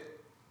out that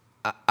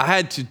I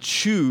had to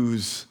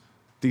choose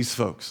these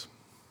folks.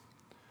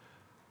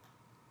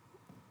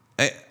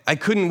 I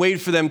couldn't wait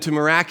for them to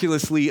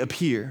miraculously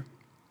appear.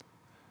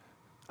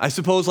 I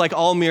suppose, like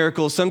all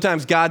miracles,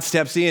 sometimes God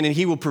steps in and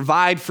he will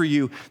provide for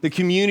you the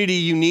community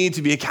you need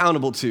to be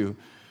accountable to.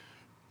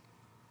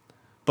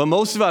 But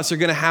most of us are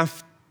going to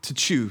have to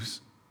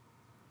choose.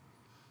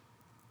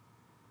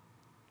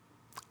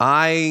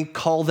 I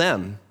call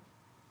them.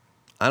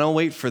 I don't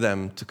wait for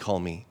them to call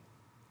me.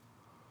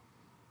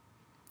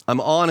 I'm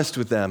honest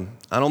with them.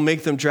 I don't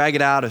make them drag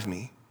it out of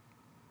me.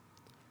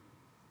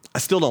 I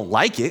still don't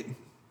like it.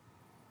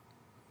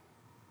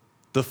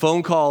 The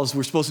phone calls,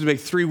 we're supposed to make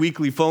 3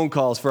 weekly phone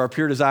calls for our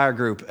Pure Desire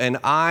group, and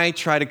I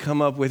try to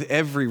come up with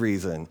every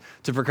reason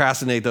to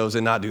procrastinate those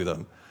and not do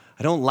them.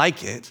 I don't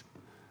like it,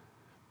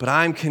 but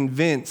I'm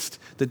convinced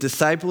that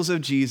disciples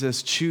of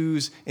Jesus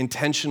choose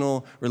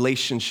intentional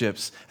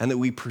relationships and that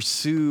we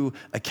pursue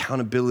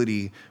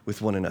accountability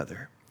with one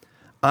another.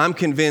 I'm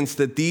convinced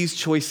that these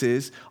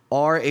choices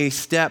are a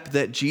step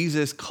that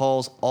Jesus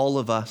calls all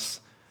of us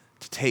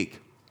to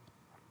take.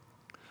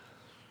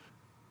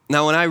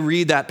 Now, when I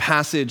read that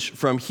passage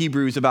from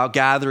Hebrews about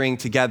gathering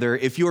together,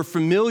 if you're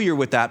familiar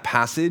with that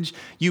passage,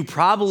 you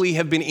probably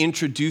have been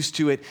introduced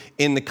to it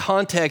in the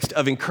context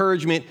of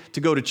encouragement to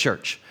go to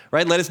church,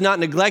 right? Let us not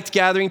neglect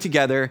gathering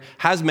together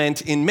has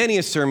meant in many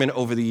a sermon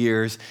over the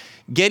years,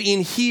 get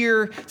in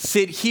here,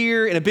 sit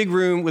here in a big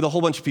room with a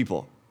whole bunch of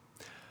people.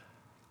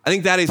 I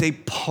think that is a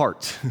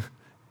part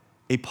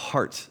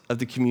of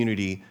the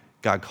community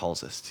God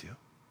calls us to.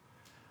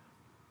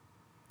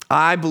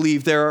 I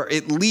believe there are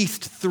at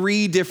least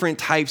 3 different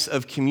types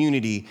of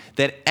community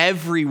that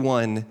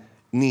everyone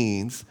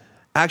needs,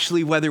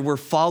 actually, whether we're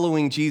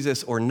following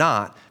Jesus or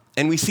not.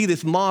 And we see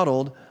this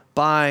modeled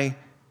by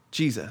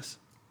Jesus.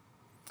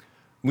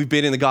 We've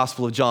been in the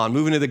Gospel of John,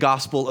 moving to the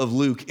Gospel of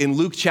Luke. In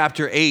Luke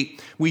chapter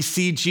 8, we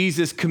see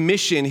Jesus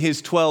commission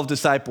his 12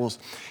 disciples.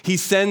 He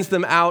sends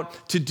them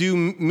out to do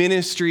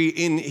ministry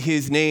in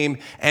his name.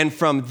 And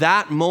from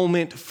that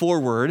moment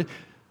forward,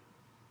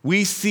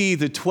 we see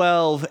the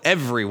 12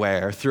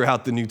 everywhere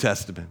throughout the New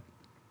Testament.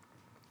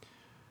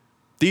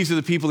 These are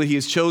the people that he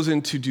has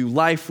chosen to do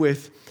life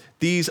with.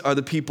 These are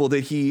the people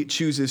that he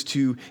chooses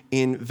to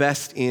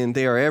invest in.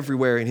 They are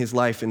everywhere in his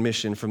life and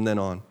mission from then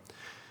on.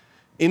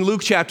 In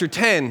Luke chapter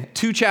 10,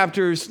 2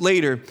 chapters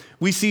later,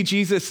 we see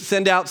Jesus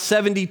send out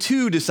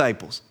 72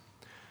 disciples.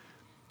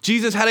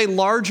 Jesus had a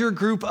larger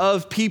group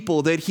of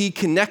people that he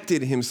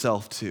connected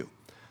himself to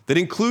that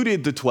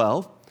included the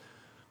 12.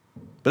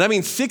 But that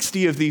means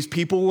 60 of these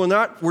people were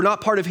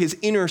not part of his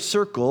inner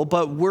circle,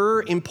 but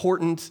were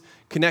important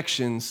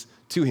connections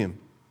to him.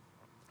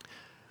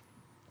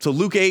 So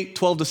Luke 8,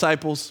 12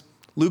 disciples.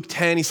 Luke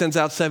 10, he sends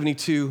out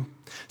 72.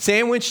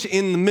 Sandwiched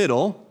in the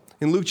middle,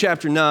 in Luke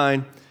chapter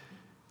 9,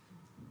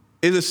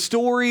 is a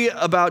story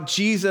about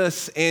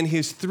Jesus and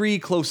his 3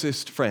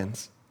 closest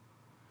friends.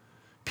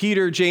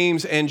 Peter,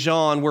 James, and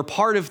John were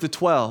part of the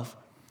 12,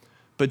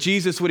 but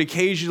Jesus would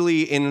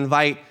occasionally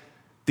invite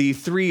the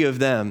 3 of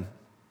them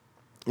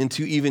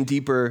into even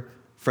deeper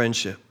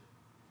friendship.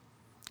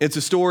 It's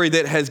a story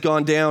that has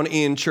gone down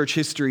in church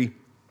history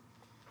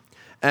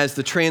as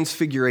the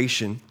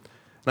Transfiguration.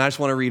 And I just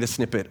want to read a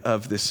snippet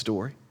of this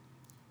story.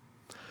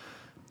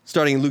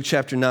 Starting in Luke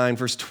chapter 9,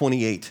 verse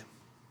 28.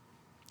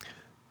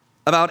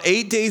 About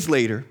 8 days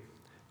later,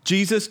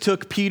 Jesus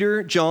took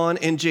Peter, John,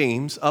 and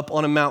James up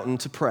on a mountain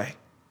to pray.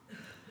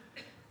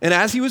 And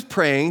as he was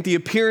praying, the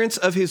appearance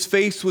of his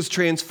face was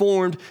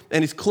transformed,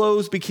 and his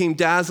clothes became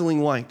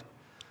dazzling white.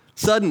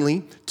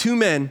 Suddenly, two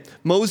men,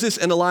 Moses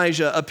and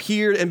Elijah,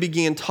 appeared and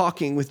began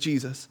talking with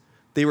Jesus.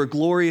 They were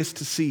glorious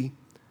to see,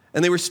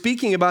 and they were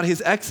speaking about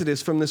his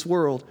exodus from this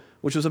world,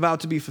 which was about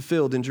to be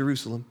fulfilled in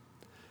Jerusalem.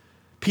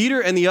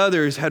 Peter and the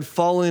others had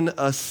fallen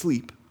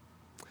asleep.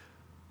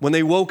 When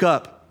they woke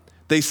up,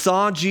 they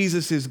saw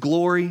Jesus'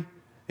 glory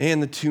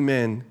and the two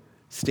men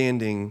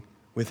standing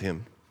with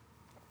him.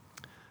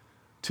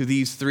 To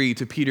these three,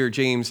 to Peter,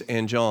 James,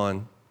 and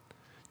John,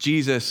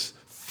 Jesus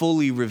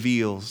fully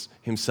reveals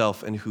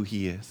himself and who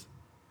he is.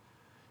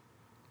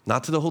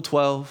 Not to the whole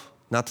 12,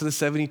 not to the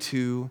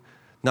 72,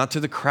 not to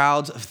the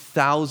crowds of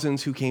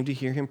thousands who came to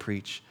hear him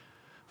preach,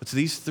 but to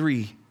these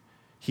three,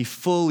 he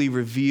fully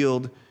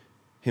revealed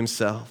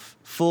himself,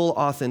 full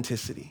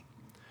authenticity.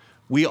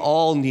 We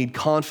all need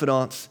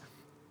confidants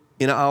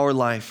in our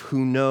life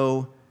who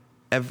know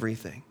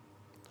everything.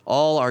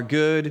 All are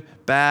good,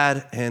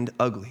 bad, and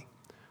ugly.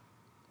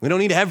 We don't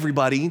need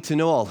everybody to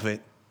know all of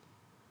it.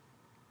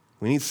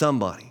 We need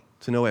somebody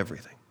to know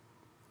everything.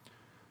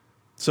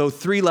 So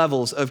 3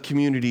 levels of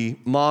community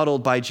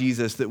modeled by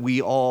Jesus that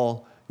we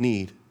all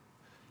need.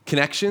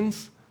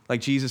 Connections,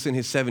 like Jesus and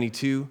his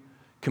 72.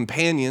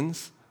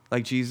 Companions,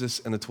 like Jesus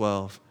and the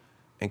 12.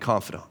 And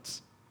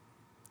confidants,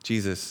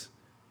 Jesus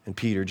and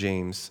Peter,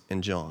 James,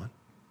 and John.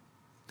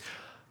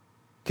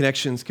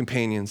 Connections,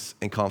 companions,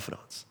 and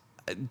confidants.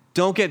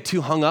 Don't get too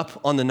hung up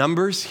on the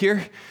numbers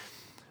here.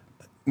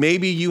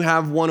 Maybe you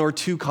have 1 or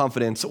 2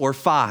 confidants, or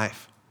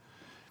 5.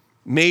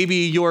 Maybe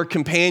your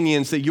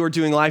companions that you're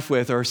doing life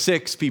with are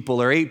 6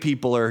 people, or 8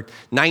 people, or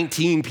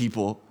 19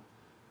 people.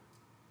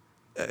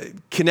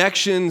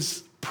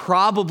 Connections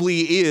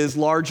probably is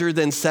larger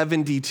than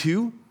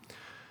 72.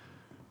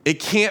 It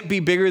can't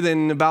be bigger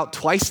than about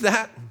twice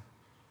that.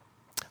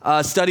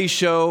 Studies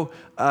show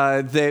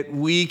that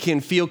we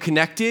can feel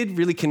connected,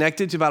 really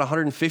connected to about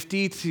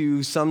 150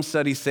 to some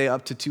studies say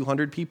up to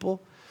 200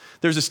 people.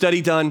 There's a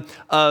study done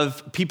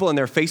of people and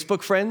their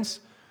Facebook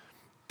friends.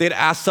 They'd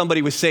ask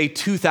somebody with, say,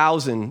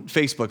 2,000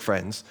 Facebook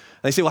friends.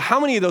 And they say, well, how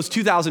many of those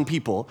 2,000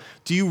 people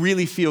do you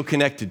really feel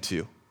connected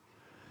to?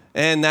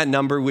 And that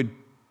number would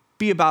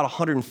be about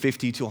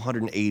 150 to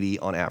 180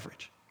 on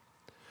average.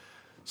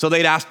 So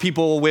they'd ask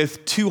people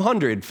with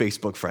 200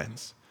 Facebook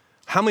friends,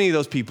 how many of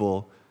those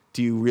people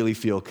do you really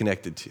feel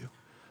connected to?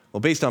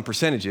 Well, based on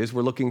percentages,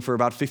 we're looking for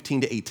about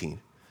 15 to 18.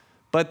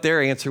 But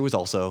their answer was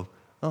also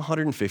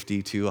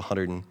 150 to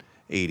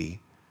 180.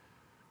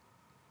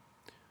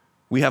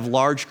 We have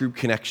large group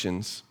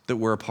connections that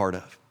we're a part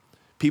of.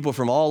 People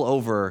from all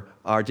over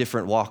our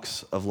different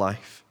walks of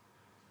life.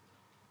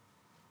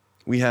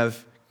 We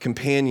have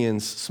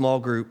companions, small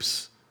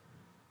groups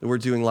that we're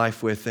doing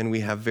life with, and we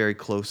have very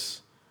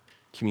close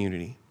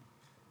community.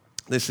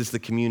 This is the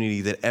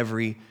community that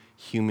every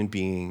human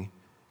being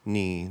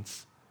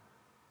needs.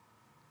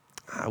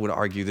 I would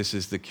argue this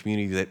is the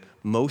community that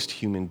most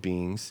human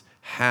beings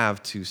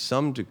have to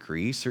some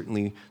degree,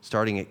 certainly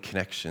starting at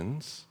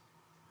connections.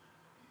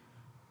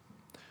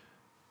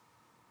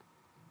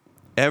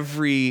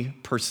 Every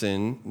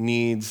person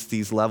needs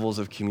these levels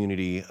of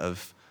community,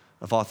 of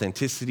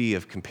authenticity,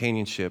 of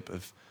companionship,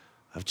 of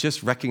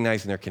just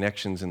recognizing their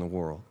connections in the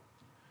world.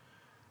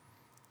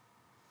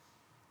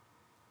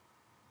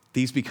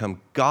 These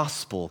become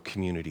gospel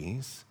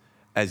communities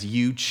as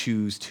you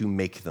choose to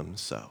make them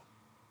so.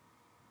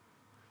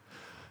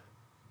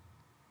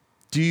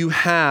 Do you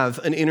have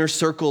an inner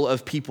circle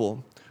of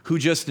people who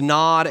just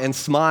nod and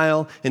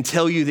smile and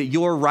tell you that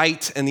you're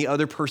right and the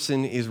other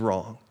person is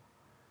wrong?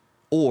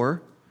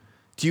 Or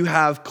do you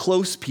have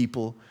close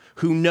people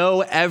who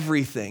know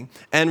everything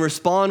and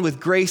respond with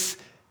grace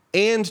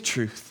and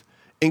truth,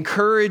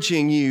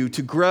 encouraging you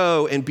to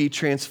grow and be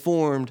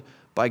transformed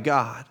by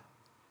God?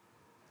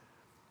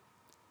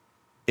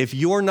 If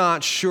you're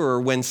not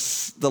sure when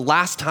the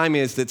last time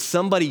is that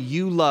somebody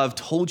you love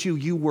told you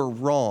you were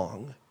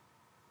wrong,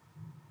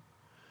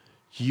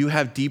 you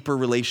have deeper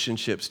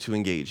relationships to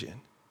engage in.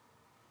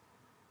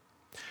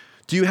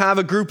 Do you have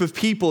a group of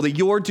people that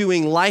you're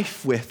doing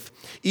life with,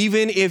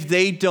 even if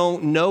they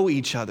don't know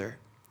each other?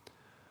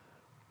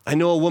 I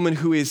know a woman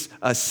who is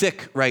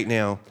sick right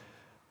now,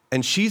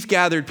 and she's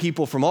gathered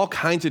people from all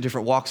kinds of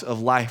different walks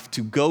of life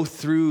to go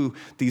through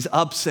these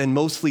ups and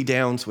mostly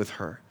downs with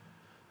her.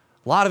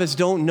 A lot of us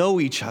don't know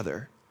each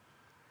other,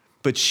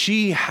 but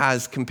she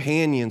has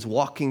companions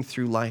walking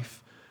through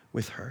life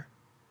with her.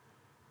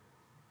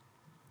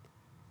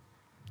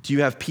 Do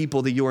you have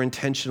people that you're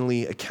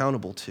intentionally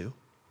accountable to?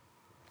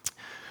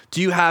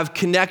 Do you have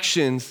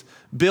connections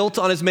built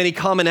on as many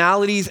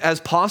commonalities as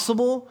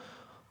possible?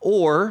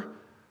 Or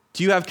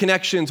do you have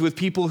connections with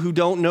people who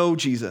don't know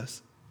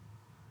Jesus?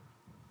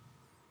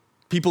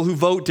 People who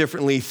vote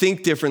differently,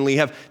 think differently,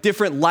 have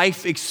different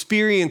life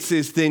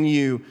experiences than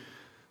you,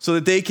 so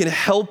that they can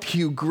help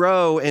you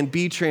grow and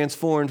be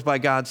transformed by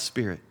God's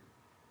Spirit.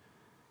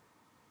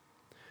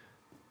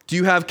 Do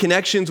you have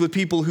connections with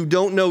people who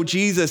don't know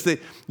Jesus that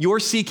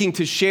you're seeking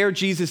to share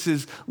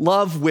Jesus'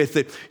 love with,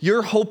 that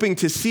you're hoping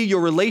to see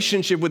your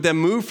relationship with them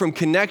move from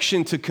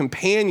connection to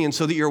companion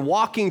so that you're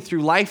walking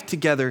through life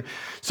together,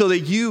 so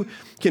that you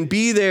can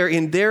be there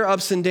in their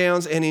ups and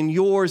downs and in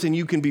yours, and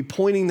you can be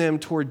pointing them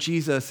toward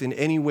Jesus in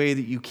any way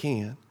that you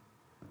can?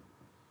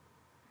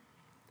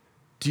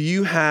 Do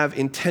you have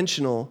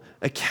intentional,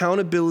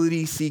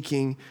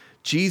 accountability-seeking,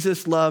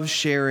 Jesus love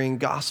sharing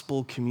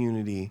gospel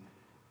community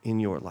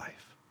in your life?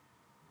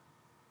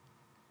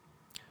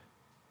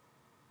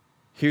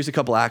 Here's a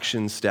couple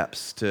action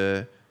steps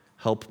to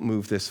help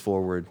move this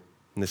forward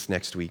in this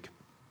next week.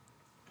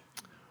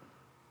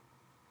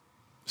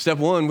 Step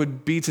one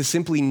would be to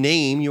simply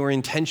name your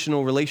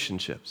intentional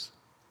relationships.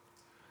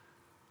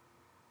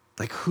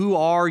 Like, who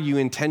are you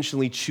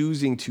intentionally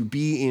choosing to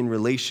be in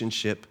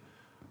relationship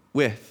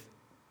with?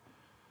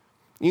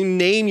 You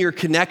name your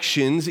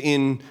connections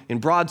in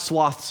broad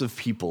swaths of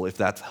people, if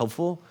that's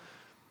helpful.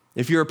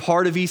 If you're a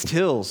part of East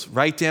Hills,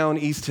 write down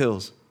East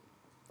Hills.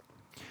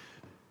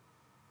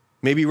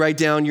 Maybe write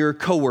down your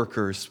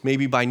coworkers,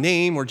 maybe by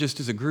name or just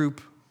as a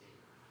group.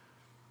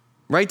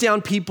 Write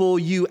down people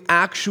you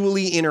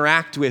actually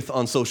interact with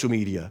on social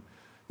media.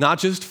 Not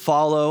just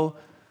follow,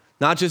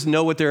 not just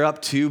know what they're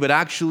up to, but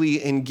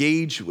actually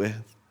engage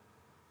with.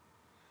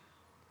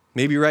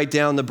 Maybe write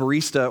down the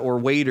barista or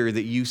waiter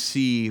that you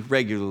see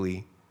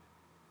regularly.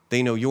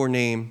 They know your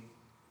name,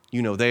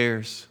 you know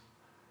theirs.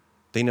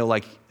 They know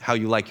how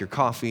you like your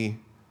coffee.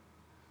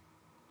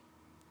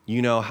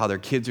 You know how their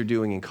kids are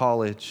doing in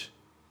college.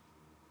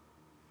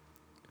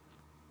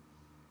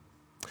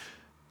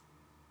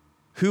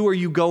 Who are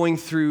you going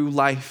through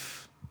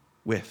life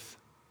with?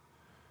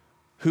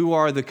 Who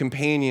are the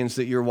companions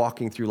that you're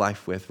walking through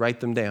life with? Write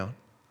them down.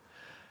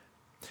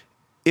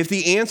 If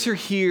the answer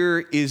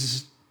here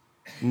is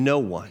no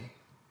one,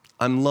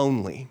 I'm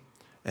lonely,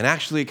 and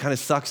actually it kind of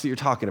sucks that you're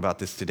talking about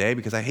this today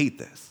because I hate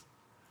this.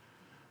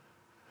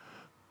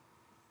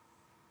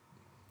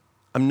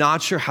 I'm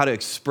not sure how to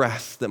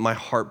express that my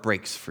heart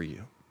breaks for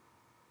you.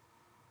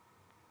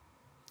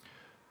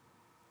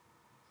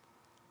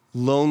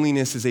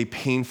 Loneliness is a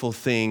painful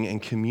thing,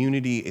 and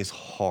community is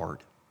hard.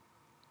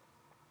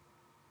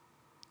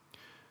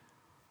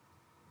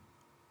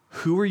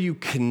 Who are you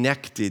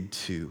connected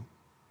to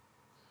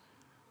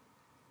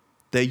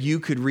that you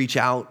could reach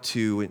out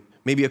to,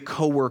 maybe a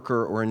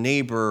coworker or a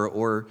neighbor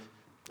or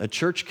a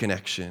church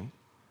connection,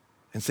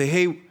 and say,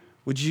 hey,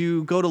 would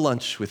you go to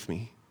lunch with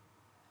me?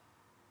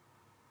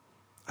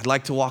 I'd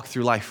like to walk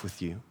through life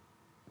with you.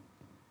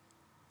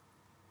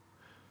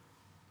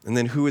 And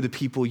then who are the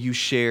people you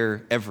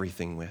share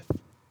everything with?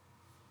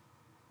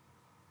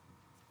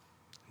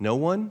 No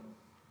one?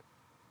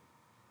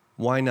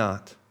 Why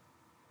not?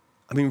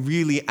 I mean,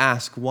 really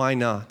ask, why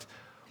not?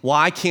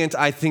 Why can't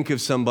I think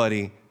of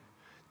somebody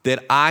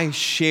that I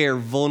share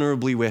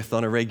vulnerably with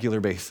on a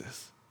regular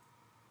basis?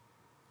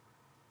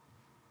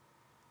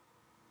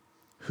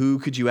 Who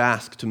could you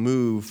ask to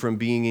move from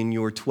being in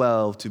your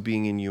 12 to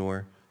being in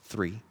your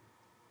 3?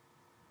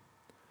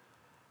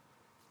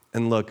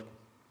 And look,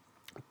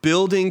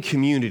 building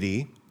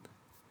community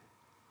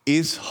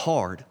is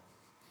hard.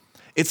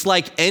 It's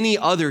like any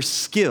other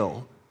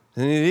skill,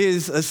 and it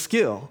is a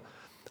skill.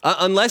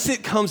 Unless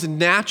it comes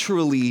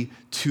naturally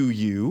to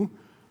you,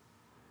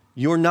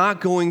 you're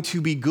not going to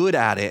be good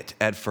at it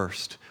at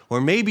first. Or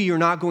maybe you're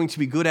not going to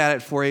be good at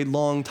it for a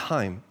long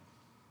time.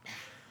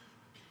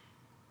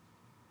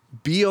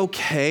 Be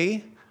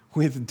okay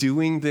with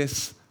doing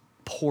this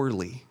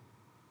poorly.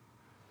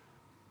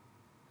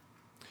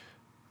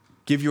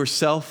 Give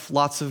yourself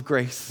lots of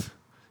grace.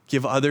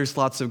 Give others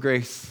lots of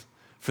grace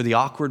for the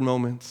awkward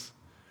moments,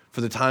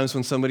 for the times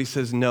when somebody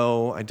says,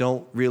 no, I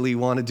don't really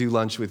want to do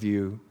lunch with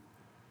you.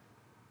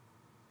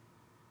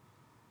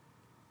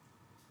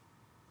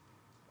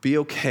 Be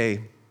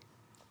okay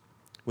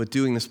with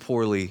doing this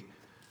poorly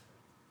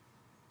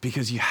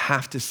because you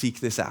have to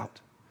seek this out.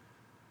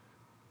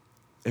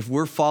 If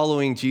we're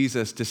following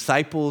Jesus,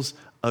 disciples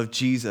of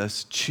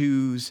Jesus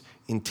choose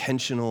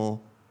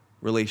intentional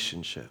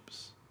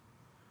relationships.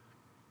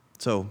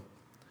 So,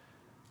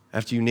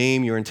 after you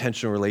name your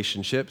intentional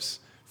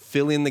relationships,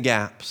 fill in the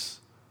gaps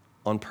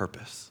on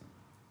purpose.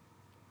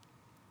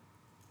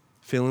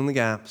 Fill in the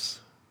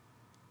gaps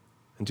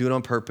and do it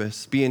on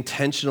purpose. Be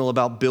intentional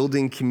about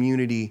building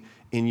community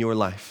in your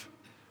life.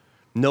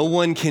 No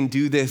one can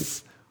do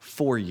this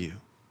for you.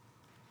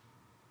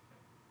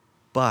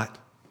 But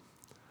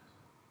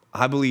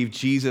I believe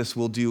Jesus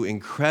will do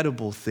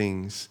incredible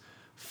things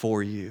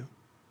for you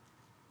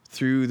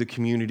through the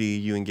community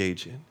you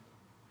engage in.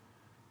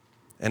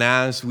 And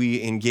as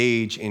we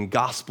engage in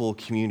gospel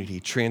community,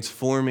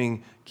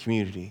 transforming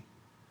community,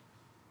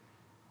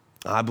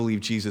 I believe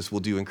Jesus will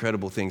do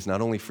incredible things,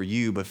 not only for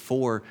you, but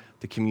for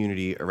the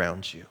community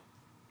around you.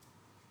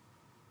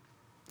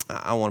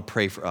 I want to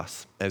pray for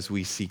us as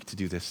we seek to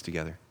do this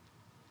together.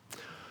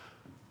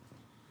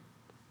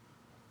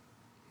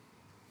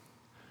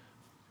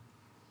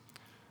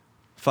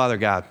 Father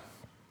God,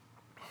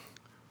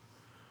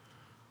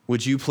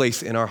 would you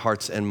place in our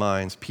hearts and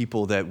minds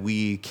people that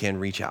we can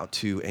reach out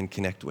to and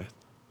connect with?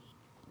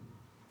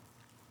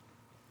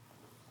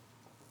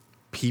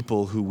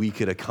 People who we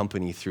could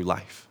accompany through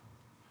life.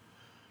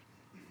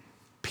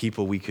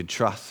 People we could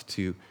trust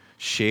to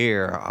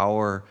share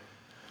our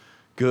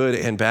good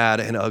and bad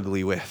and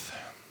ugly with.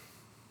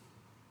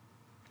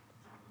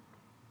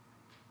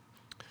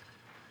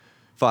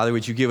 Father,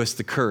 would you give us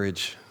the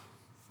courage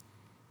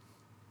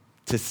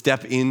to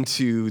step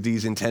into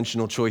these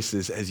intentional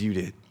choices as you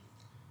did?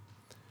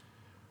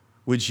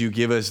 Would you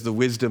give us the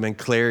wisdom and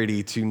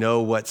clarity to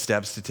know what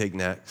steps to take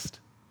next?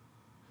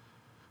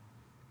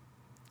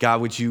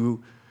 God, would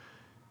you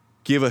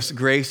give us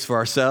grace for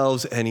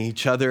ourselves and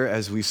each other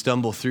as we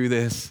stumble through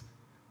this?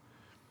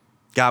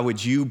 God,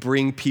 would you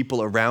bring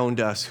people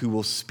around us who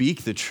will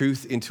speak the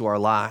truth into our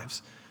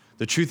lives,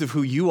 the truth of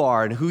who you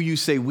are and who you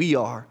say we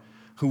are,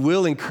 who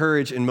will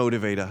encourage and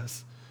motivate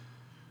us?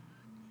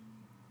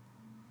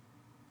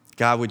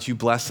 God, would you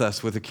bless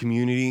us with a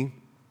community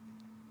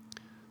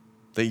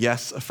that,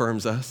 yes,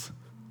 affirms us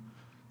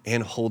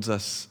and holds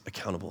us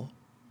accountable?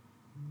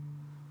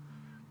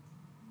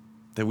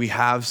 That we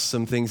have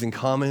some things in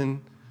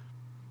common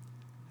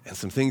and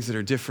some things that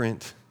are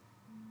different,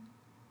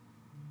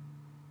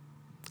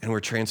 and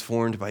we're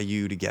transformed by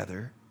you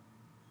together.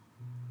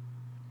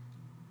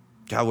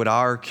 God, would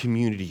our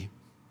community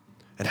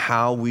and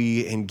how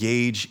we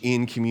engage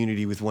in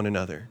community with one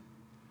another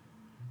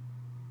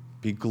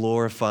be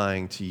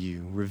glorifying to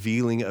you,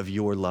 revealing of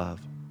your love.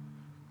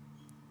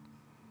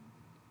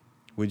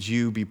 Would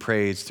you be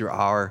praised through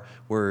our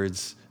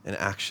words and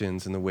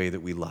actions and the way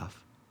that we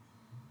love?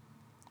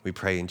 We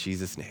pray in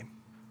Jesus' name.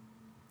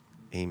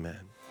 Amen.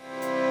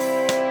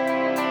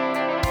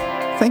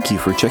 Thank you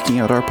for checking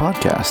out our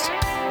podcast.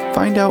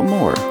 Find out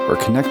more or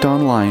connect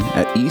online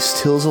at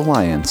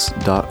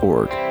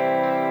easthillsalliance.org.